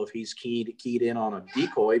kill if he's keyed in on a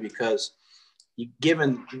decoy, because you give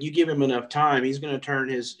him enough time, he's going to turn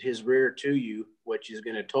his rear to you, which is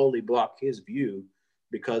going to totally block his view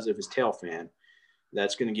because of his tail fan.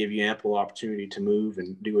 That's going to give you ample opportunity to move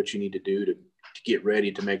and do what you need to do to get ready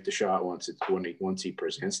to make the shot once he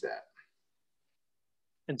presents that.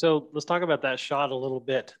 And so let's talk about that shot a little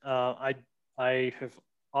bit. I have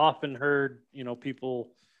often heard,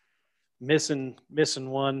 people missing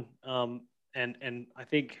one, and I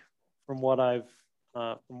think from what I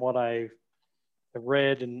have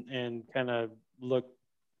read and kind of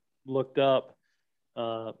looked up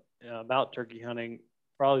about turkey hunting,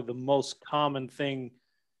 probably the most common thing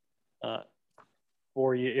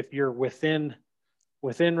for you, if you're within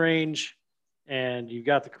range and you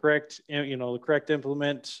got the correct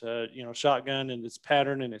implement, shotgun, and its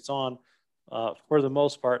pattern and it's on, for the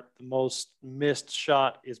most part, the most missed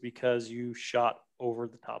shot is because you shot over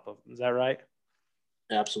the top of them. Is that right?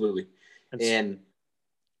 Absolutely. And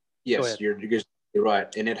yes, you're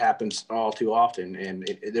right. And it happens all too often. And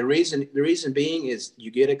the reason being is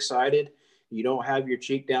you get excited. You don't have your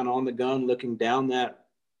cheek down on the gun looking down that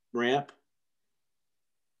ramp,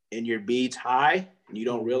 and your bead's high, and you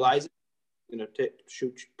don't realize it. You're going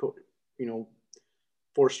to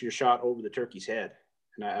force your shot over the turkey's head.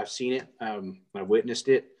 And I've seen it. I've witnessed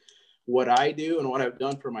it. What I do and what I've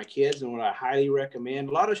done for my kids, and what I highly recommend,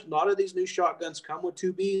 a lot of these new shotguns come with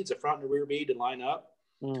two beads, a front and a rear bead, to line up.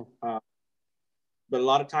 But a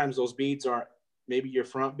lot of times those beads aren't, maybe your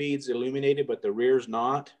front bead's illuminated, but the rear's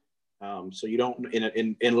not. So you don't,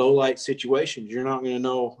 in low light situations, you're not going to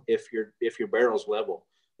know if your barrel's level.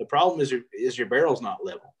 The problem is your barrel's not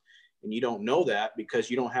level, and you don't know that because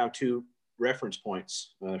you don't have two reference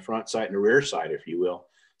points, front sight and the rear sight, if you will.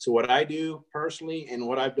 So what I do personally, and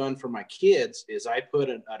what I've done for my kids, is I put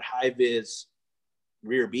a high vis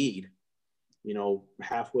rear bead,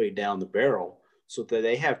 halfway down the barrel, so that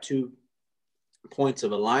they have two points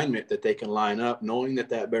of alignment that they can line up, knowing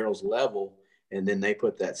that barrel's level. And then they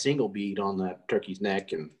put that single bead on that turkey's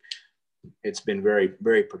neck, and it's been very,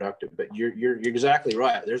 very productive. But you're exactly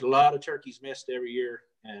right. There's a lot of turkeys missed every year,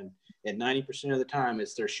 and 90% of the time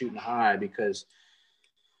they're shooting high because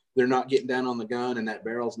they're not getting down on the gun, and that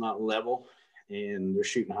barrel's not level, and they're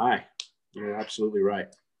shooting high. You're absolutely right.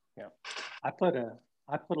 Yeah, I put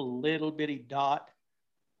a little bitty dot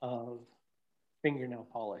of fingernail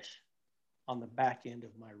polish on the back end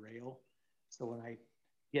of my rail, so when I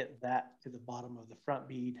get that to the bottom of the front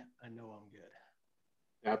bead, I know I'm good.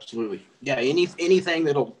 Absolutely. Yeah. Anything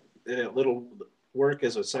that'll work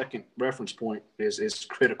as a second reference point is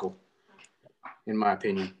critical, in my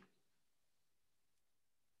opinion.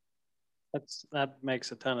 That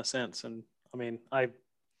makes a ton of sense. And I mean,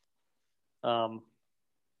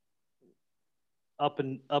 up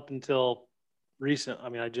until recent, I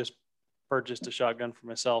mean, I just purchased a shotgun for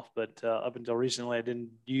myself, but up until recently, I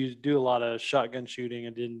didn't do a lot of shotgun shooting.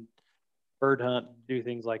 I didn't bird hunt, do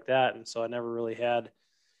things like that. And so I never really had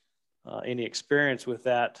any experience with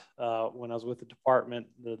that. When I was with the department,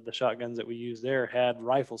 the shotguns that we used there had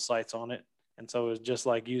rifle sights on it. And so it was just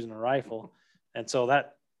like using a rifle. And so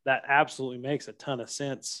that absolutely makes a ton of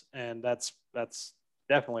sense. And that's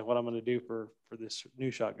definitely what I'm going to do for this new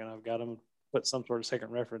shotgun I've got. I'm going to put some sort of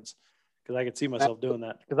second reference, because I could see myself doing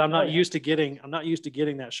that, because I'm not used to getting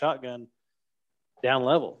that shotgun down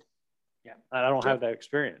level. Yeah. I don't have that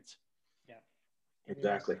experience. Yeah.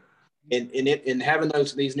 Exactly. And having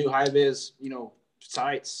these new high vis,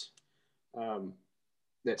 sights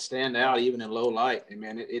that stand out even in low light, and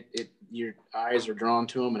man, your eyes are drawn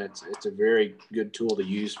to them, and it's a very good tool to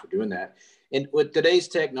use for doing that. And with today's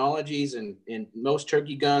technologies, and most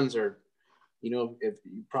turkey guns are, if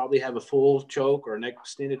you probably have a full choke or an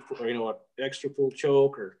extended, or an extra full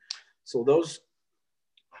choke, or so those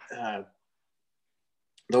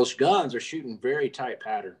guns are shooting very tight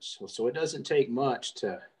patterns. So it doesn't take much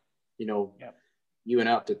to, even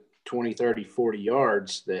out to 20, 30, 40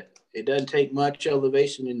 yards, that it doesn't take much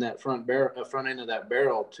elevation in that front end of that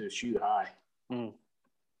barrel to shoot high. Mm.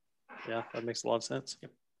 Yeah, that makes a lot of sense.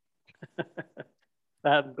 Yep.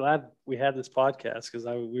 I'm glad we had this podcast, because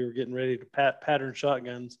we were getting ready to pattern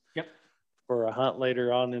shotguns. Yep. For a hunt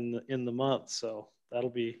later on in the month. So that'll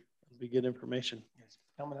be good information. It's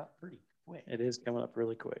coming up pretty quick. It is coming up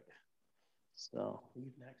really quick. So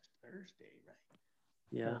leave next Thursday, right?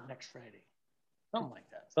 Yeah. Or next Friday. Something like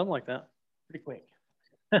that. Something like that. Pretty quick.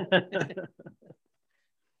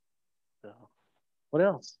 So what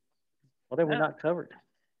else? What have we not covered?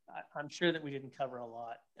 I'm sure that we didn't cover a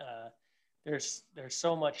lot. There's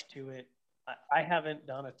so much to it. I haven't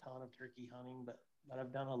done a ton of turkey hunting, but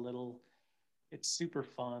I've done a little. It's super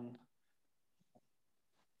fun.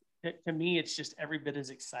 To me, it's just every bit as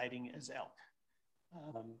exciting as elk.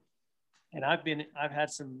 And I've had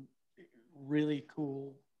some really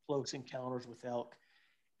cool close encounters with elk,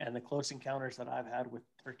 and the close encounters that I've had with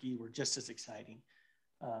turkey were just as exciting.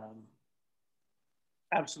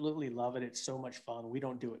 Absolutely love it. It's so much fun. We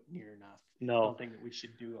don't do it near enough. No. It's something that we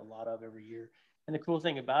should do a lot of every year. And the cool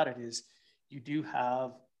thing about it is you do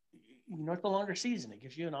have, it's a longer season. It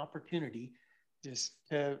gives you an opportunity just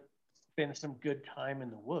to spend some good time in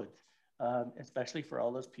the woods, especially for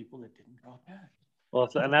all those people that didn't draw tags. Well,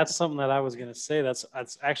 and that's something that I was going to say. That's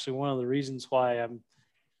actually one of the reasons why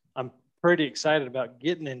I'm pretty excited about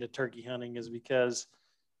getting into turkey hunting, is because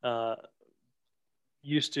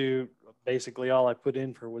used to basically all I put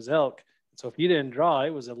in for was elk. So if you didn't draw, it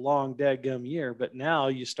was a long dadgum year. But now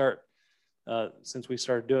you start, since we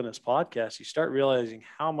started doing this podcast, you start realizing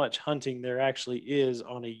how much hunting there actually is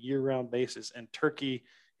on a year-round basis. And turkey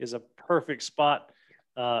is a perfect spot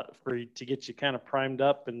to get you kind of primed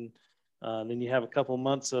up, and then you have a couple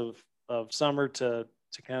months of summer to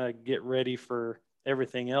kind of get ready for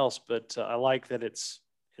everything else. But I like that it's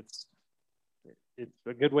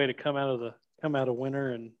a good way to come out of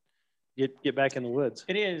winter and get back in the woods.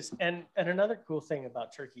 It is. And another cool thing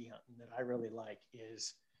about turkey hunting that I really like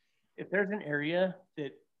is if there's an area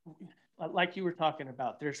that, like you were talking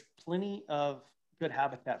about, there's plenty of good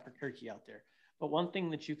habitat for turkey out there. But one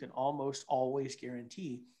thing that you can almost always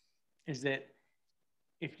guarantee is that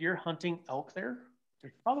if you're hunting elk there,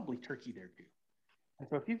 there's probably turkey there too. And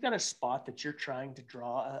so if you've got a spot that you're trying to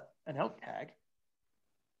draw an elk tag,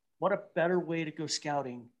 what a better way to go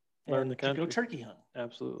scouting Learn the country. to go turkey hunting.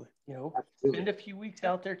 Absolutely. Spend a few weeks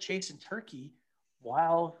out there chasing turkey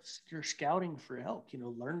while you're scouting for elk,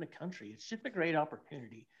 learn the country. It's just a great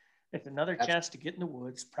opportunity. It's another chance to get in the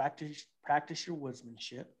woods, practice your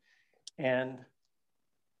woodsmanship, and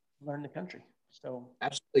learn the country. So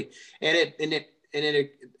absolutely. And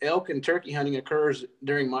elk and turkey hunting occurs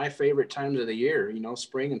during my favorite times of the year.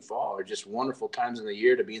 Spring and fall are just wonderful times of the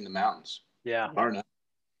year to be in the mountains. Yeah.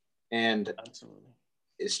 And absolutely.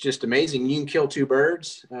 It's just amazing. You can kill two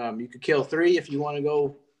birds. You could kill three if you want to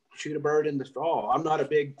go shoot a bird in the fall. I'm not a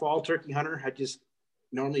big fall turkey hunter. I just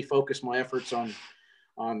normally focus my efforts on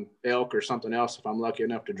elk or something else if I'm lucky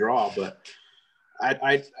enough to draw. But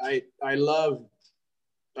I love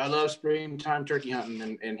springtime turkey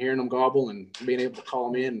hunting and hearing them gobble and being able to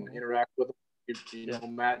call them in and interact with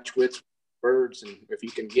them, match wits birds. And if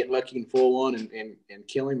you can get lucky and pull one and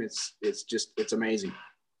kill him, it's amazing.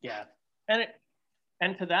 Yeah.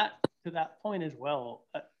 And to that point as well,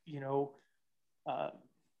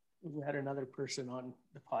 we had another person on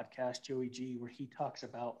the podcast, Joey G, where he talks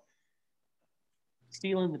about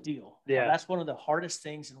stealing the deal. Yeah. That's one of the hardest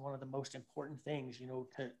things and one of the most important things,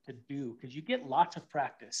 to do, because you get lots of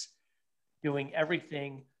practice doing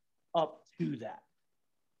everything up to that,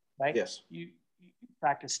 right? Yes. You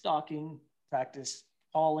practice stalking, practice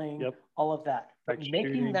calling, Yep. all of that. But Practice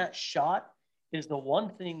making shooting. that shot is the one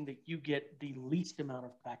thing that you get the least amount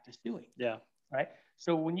of practice doing. Yeah. Right.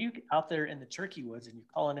 So when you get out there in the turkey woods and you're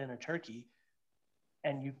calling in a turkey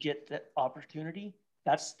and you get that opportunity,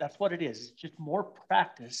 that's what it is. It's just more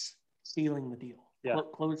practice sealing the deal,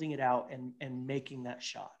 closing it out and making that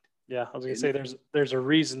shot. Yeah. I was going to say there's a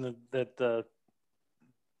reason that the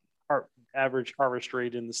average harvest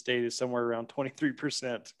rate in the state is somewhere around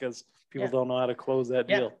 23% because people don't know how to close that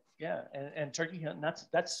deal. Yeah. And turkey hunting,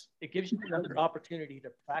 it gives you another opportunity to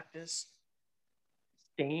practice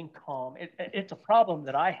staying calm. It's a problem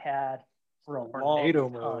that I had for a long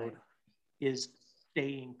time is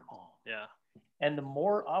staying calm. Yeah. And the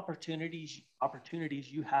more opportunities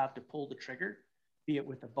you have to pull the trigger, be it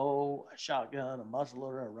with a bow, a shotgun, a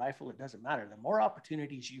muzzleloader, a rifle, it doesn't matter. The more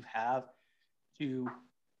opportunities you have to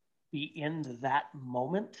be in that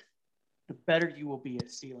moment, the better you will be at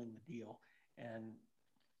sealing the deal. And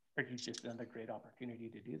turkey's just another great opportunity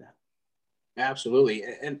to do that. Absolutely.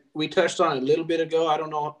 And we touched on it a little bit ago. I don't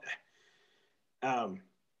know.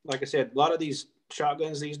 Like I said, a lot of these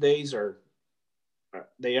shotguns these days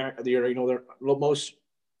most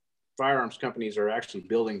firearms companies are actually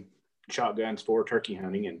building shotguns for turkey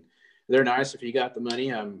hunting, and they're nice if you got the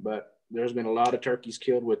money. But there's been a lot of turkeys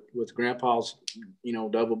killed with grandpa's,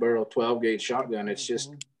 double barrel 12 gauge shotgun. It's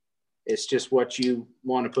just what you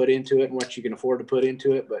want to put into it and what you can afford to put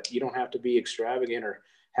into it. But you don't have to be extravagant or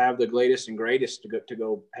have the latest and greatest to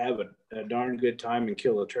go have a darn good time and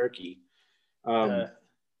kill a turkey. The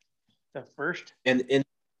first and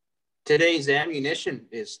today's ammunition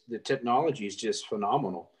the technology is just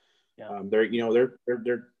phenomenal. Yeah.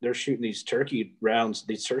 They're shooting these turkey rounds,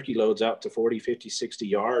 these turkey loads out to 40, 50, 60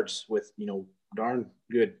 yards with, darn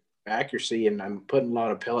good accuracy. And I'm putting a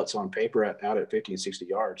lot of pellets on paper out at 50 and 60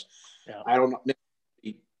 yards. Yeah. I don't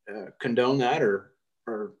condone that or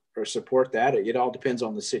support that. It all depends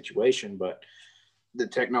on the situation, but the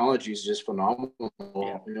technology is just phenomenal.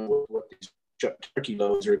 Yeah. What these turkey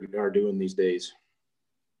loads are doing these days.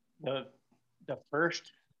 The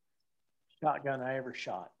first shotgun I ever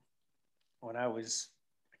shot when I was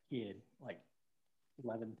a kid, like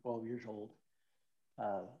 11, 12 years old,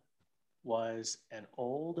 was an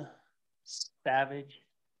old Savage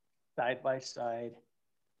side-by-side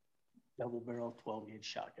double-barrel 12-gauge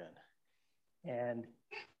shotgun. And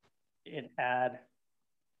it had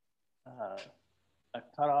a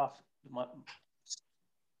cutoff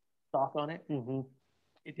stock on it. Mm-hmm.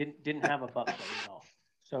 It didn't have a butt plate at all.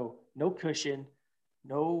 So no cushion,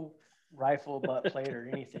 no rifle butt plate or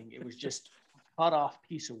anything. It was just a cut off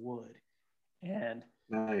piece of wood. And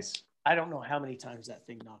nice. I don't know how many times that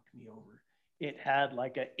thing knocked me over. It had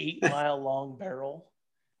like an 8-mile long barrel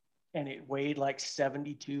and it weighed like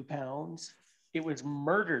 72 pounds. It was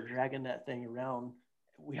murder dragging that thing around.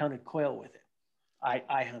 We hunted quail with it.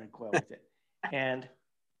 I hunted quail with it. And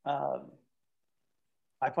I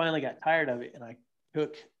finally got tired of it and I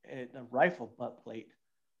took a rifle butt plate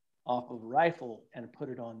off of a rifle and put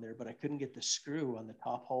it on there, but I couldn't get the screw on the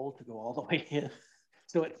top hole to go all the way in.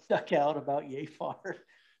 So it stuck out about yay far.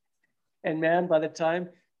 And man, by the time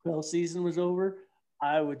quail season was over,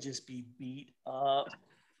 I would just be beat up.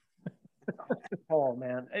 Oh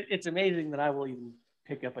man, it's amazing that I will even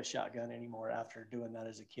pick up a shotgun anymore after doing that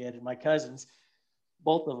as a kid. And my cousins,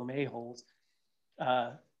 both of them a-holes,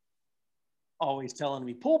 always telling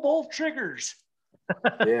me, pull both triggers.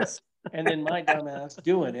 Yes. And then my dumbass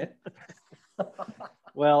doing it.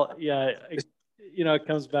 Well, yeah, it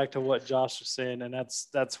comes back to what Josh was saying, and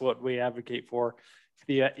that's what we advocate for.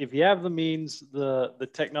 If you have the means, the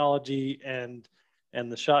technology and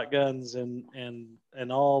the shotguns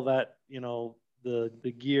and all that,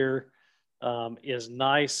 the gear is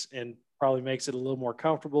nice and probably makes it a little more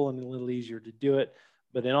comfortable and a little easier to do it.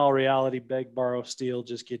 But in all reality, beg, borrow, steal,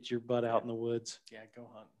 just get your butt out in the woods. Yeah, go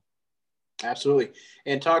hunt. Absolutely.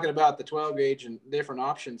 And talking about the 12 gauge and different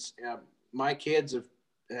options, my kids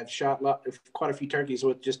have shot quite a few turkeys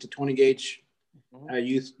with just a 20 gauge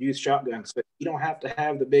youth shotgun. So you don't have to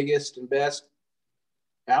have the biggest and best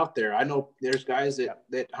out there. I know there's guys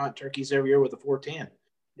that hunt turkeys every year with a 410.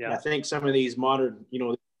 Yeah. And I think some of these modern,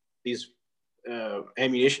 these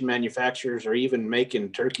ammunition manufacturers are even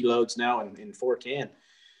making turkey loads now in 410.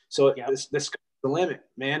 So Yep. this is the limit,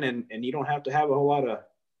 man. And you don't have to have a whole lot of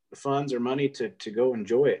funds or money to go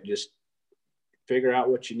enjoy it. Just figure out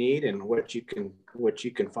what you need and what you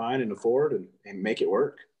can find and afford and make it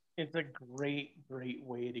work. It's a great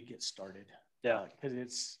way to get started. Yeah. Because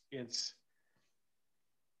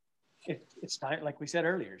it's time, like we said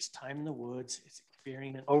earlier, it's time in the woods. It's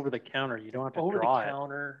experience Over the counter. You don't have to over the draw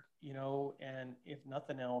counter, you know, and if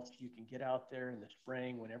nothing else, you can get out there in the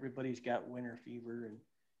spring when everybody's got winter fever and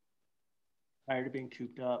tired of being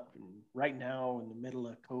cooped up. And right now, in the middle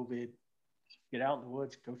of COVID, get out in the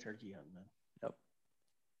woods, go turkey hunting, man.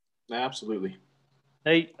 Absolutely.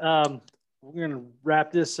 Hey, we're going to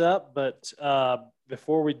wrap this up, but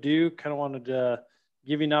before we do, kind of wanted to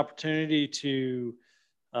give you an opportunity to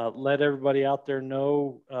let everybody out there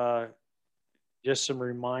know just some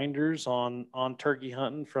reminders on turkey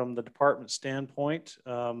hunting from the department standpoint.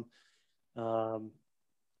 Kind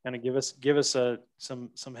of give us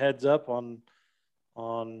some heads up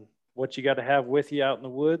on what you got to have with you out in the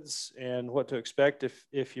woods and what to expect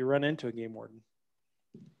if you run into a game warden.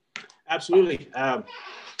 Absolutely.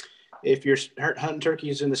 If you're hunting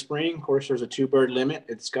turkeys in the spring, of course, there's a 2-bird limit.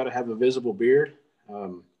 It's got to have a visible beard.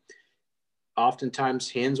 Oftentimes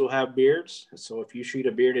hens will have beards. So if you shoot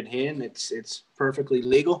a bearded hen, it's perfectly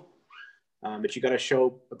legal. But you got to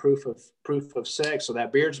show a proof of sex. So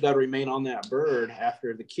that beard's got to remain on that bird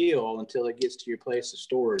after the kill until it gets to your place of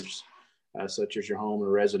storage, such as your home or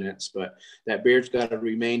residence. But that beard's got to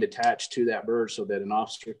remain attached to that bird so that an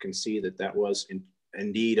officer can see that was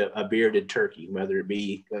indeed a bearded turkey, whether it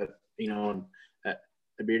be a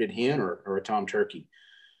bearded hen or a tom turkey.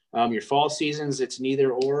 Your fall seasons, it's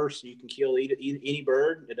neither or, so you can kill any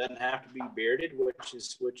bird. It doesn't have to be bearded, which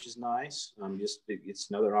is nice. It's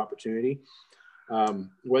another opportunity.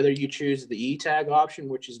 Whether you choose the E-tag option,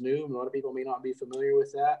 which is new, a lot of people may not be familiar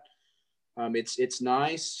with that. It's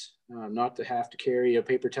nice not to have to carry a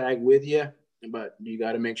paper tag with you, but you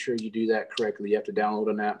got to make sure you do that correctly. You have to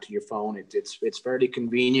download an app to your phone. It's fairly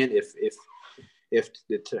convenient if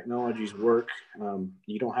the technologies work.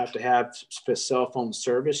 You don't have to have cell phone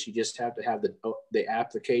service. You just have to have the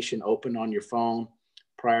application open on your phone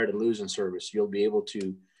prior to losing service. You'll be able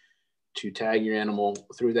to tag your animal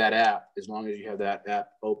through that app as long as you have that app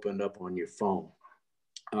opened up on your phone.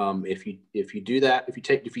 If you do that,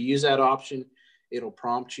 if you use that option, it'll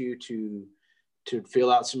prompt you to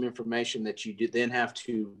fill out some information that you then have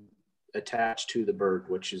to attach to the bird,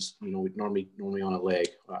 which is normally on a leg.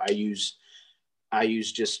 I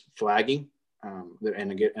use just flagging,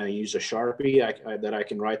 and I use a Sharpie that I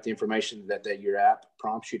can write the information that your app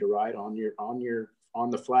prompts you to write on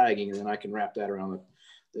the flagging, and then I can wrap that around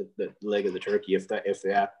the leg of the turkey if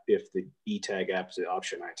the E-tag app is the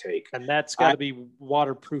option I take. And that's got to be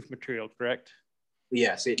waterproof material, correct?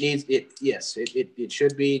 Yes, it needs it. Yes, it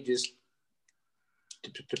should be, just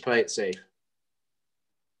to play it safe.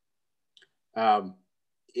 I'm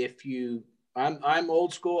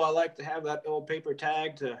old school. I like to have that old paper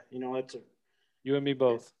tag it's you and me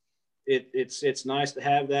both. It's nice to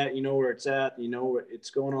have that, where it's at, it's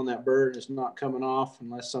going on that bird. It's not coming off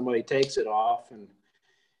unless somebody takes it off, and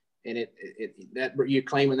that you're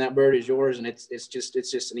claiming that bird is yours, and it's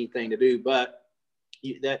just a neat thing to do. But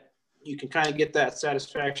you can kind of get that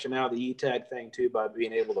satisfaction out of the E-tag thing too by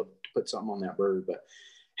being able to put something on that bird. But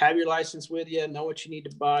have your license with you. Know what you need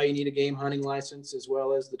to buy. You need a game hunting license as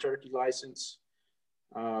well as the turkey license.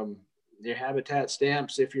 Your habitat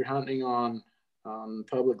stamps if you're hunting on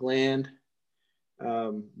public land.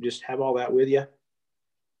 Just have all that with you.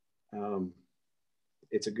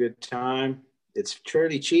 It's a good time. It's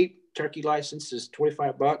fairly cheap. Turkey license is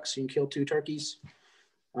 $25. You can kill 2 turkeys.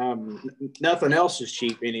 Nothing else is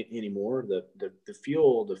cheap anymore. The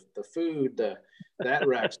fuel, the food, that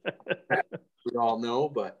racks. We all know,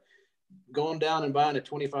 but going down and buying a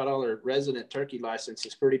 $25 resident turkey license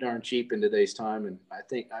is pretty darn cheap in today's time. And I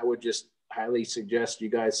think I would just highly suggest you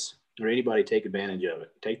guys or anybody take advantage of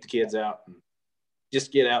it. Take the kids out and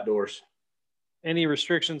just get outdoors. Any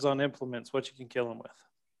restrictions on implements, what you can kill them with?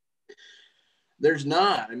 There's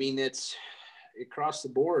not. I mean, it's across the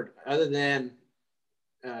board other than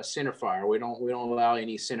centerfire. We don't allow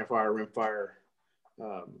any centerfire, rimfire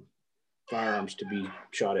firearms to be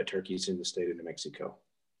shot at turkeys in the state of New Mexico.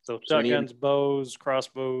 So shotguns, bows,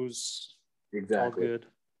 crossbows, exactly. All good.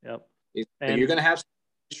 Yep. And you're going to have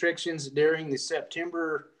restrictions during the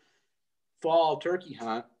September fall turkey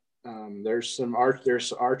hunt. There's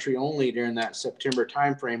archery only during that September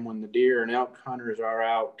timeframe when the deer and elk hunters are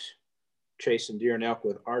out chasing deer and elk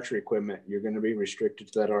with archery equipment. You're going to be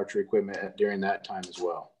restricted to that archery equipment during that time as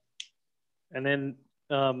well. And then,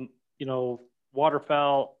 you know,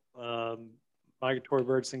 waterfowl, migratory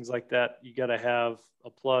birds, things like that, you got to have a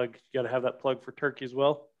plug. You got to have that plug for turkey as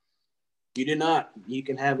well. You do not. You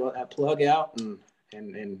can have that plug out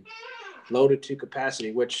and load it to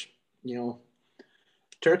capacity, which, you know,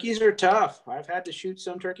 turkeys are tough. I've had to shoot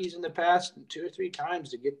some turkeys in the past 2 or 3 times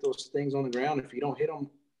to get those things on the ground. If you don't hit them,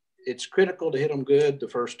 it's critical to hit them good the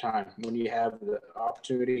first time when you have the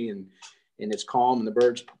opportunity and it's calm and the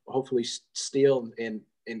birds hopefully still and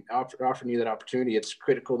offering you that opportunity. It's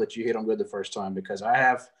critical that you hit them good the first time, because I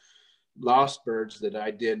have lost birds that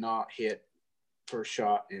I did not hit first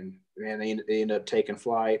shot and they end up taking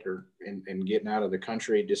flight and getting out of the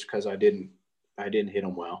country just because I didn't hit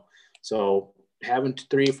them well. So having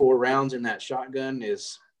 3 or 4 rounds in that shotgun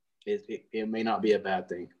it may not be a bad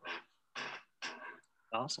thing.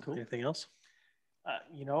 Awesome. Cool. Anything else?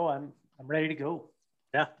 You know, I'm ready to go.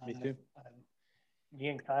 Yeah, me too. Me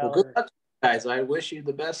and Kyle. Well, good luck, guys. I wish you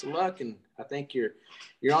the best of luck, and I think you're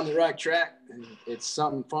on the right track. And it's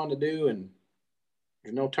something fun to do, and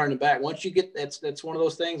there's no turning back. Once you get that's one of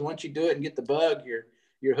those things. Once you do it and get the bug, you're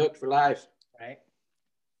hooked for life. Right.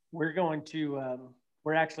 We're going to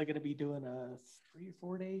we're actually going to be doing a 3 or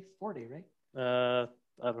 4 day, 4 day, right? I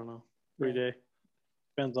don't know. 3 day.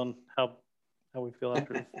 Depends on how we feel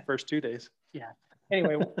after the first 2 days. Yeah.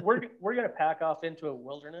 Anyway, we're going to pack off into a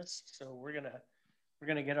wilderness. So we're going to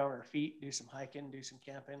get on our feet, do some hiking, do some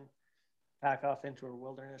camping, pack off into a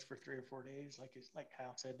wilderness for 3 or 4 days, like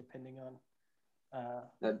Kyle said, depending on.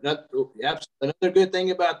 Another good thing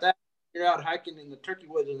about that, you're out hiking in the turkey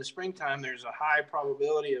woods in the springtime, there's a high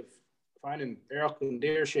probability of finding elk and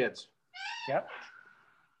deer sheds. Yep.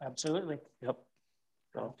 Absolutely. Yep.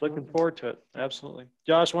 So looking forward to it. Absolutely.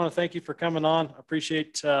 Josh, I want to thank you for coming on. I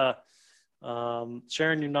appreciate sharing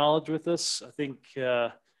your knowledge with us. I think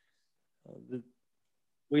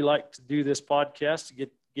we like to do this podcast to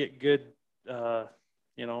get good,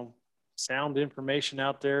 you know, sound information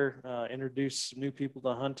out there, introduce new people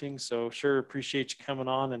to hunting. So sure appreciate you coming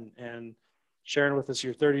on and sharing with us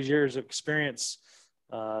your 30 years of experience.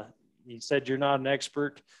 You said you're not an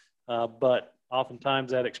expert, but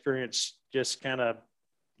oftentimes that experience just kind of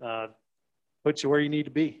puts you where you need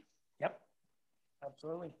to be. Yep.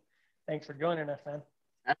 Absolutely. Thanks for joining us, man.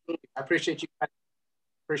 Absolutely. I appreciate you guys.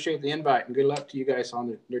 Appreciate the invite, and good luck to you guys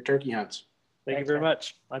on your turkey hunts. Thank you very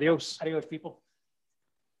much. Adios. Adios, people.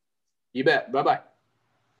 You bet. Bye-bye.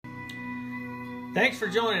 Thanks for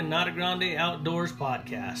joining Nata Grande Outdoors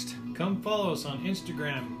Podcast. Come follow us on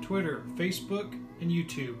Instagram, Twitter, Facebook, and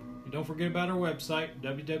YouTube. And don't forget about our website,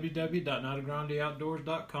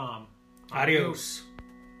 www.natagrandeoutdoors.com. Adios.